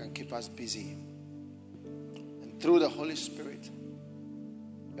can keep us busy. And through the Holy Spirit,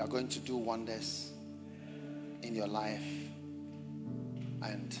 we are going to do wonders in your life.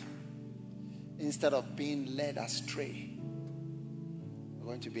 And instead of being led astray, we're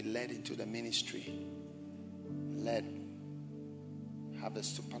going to be led into the ministry. Led, have a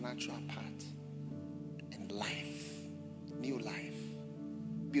supernatural part in life, new life,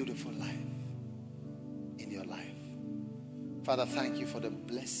 beautiful life in your life. Father, thank you for the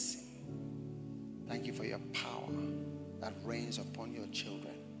blessing. Thank you for your power that reigns upon your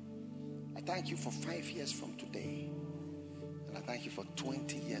children. I thank you for 5 years from today. And I thank you for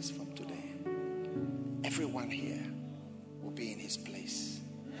 20 years from today. Everyone here will be in his place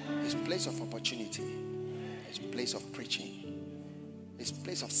of opportunity, his place of preaching, his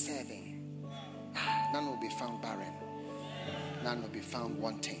place of serving. None will be found barren. None will be found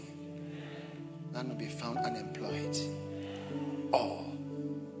wanting. None will be found unemployed. All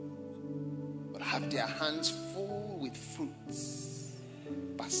will have their hands full with fruits,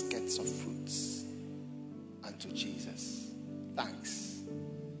 baskets of fruits unto Jesus. Thanks.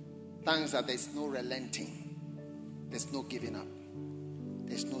 Thanks that there's no relenting. There's no giving up.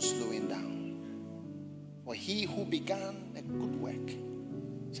 There's no slowing down. For he who began a good work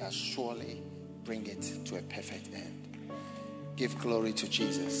shall surely bring it to a perfect end. Give glory to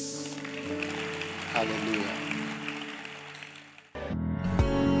Jesus. Hallelujah.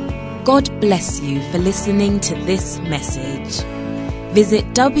 God bless you for listening to this message. Visit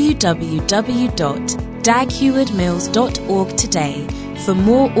www.daghewardmills.org today for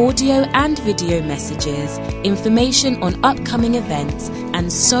more audio and video messages, information on upcoming events,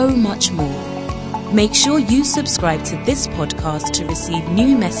 and so much more. Make sure you subscribe to this podcast to receive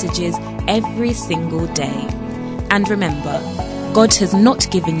new messages every single day. And remember, God has not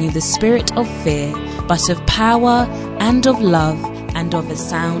given you the spirit of fear, but of power and of love and of a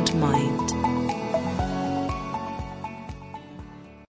sound mind.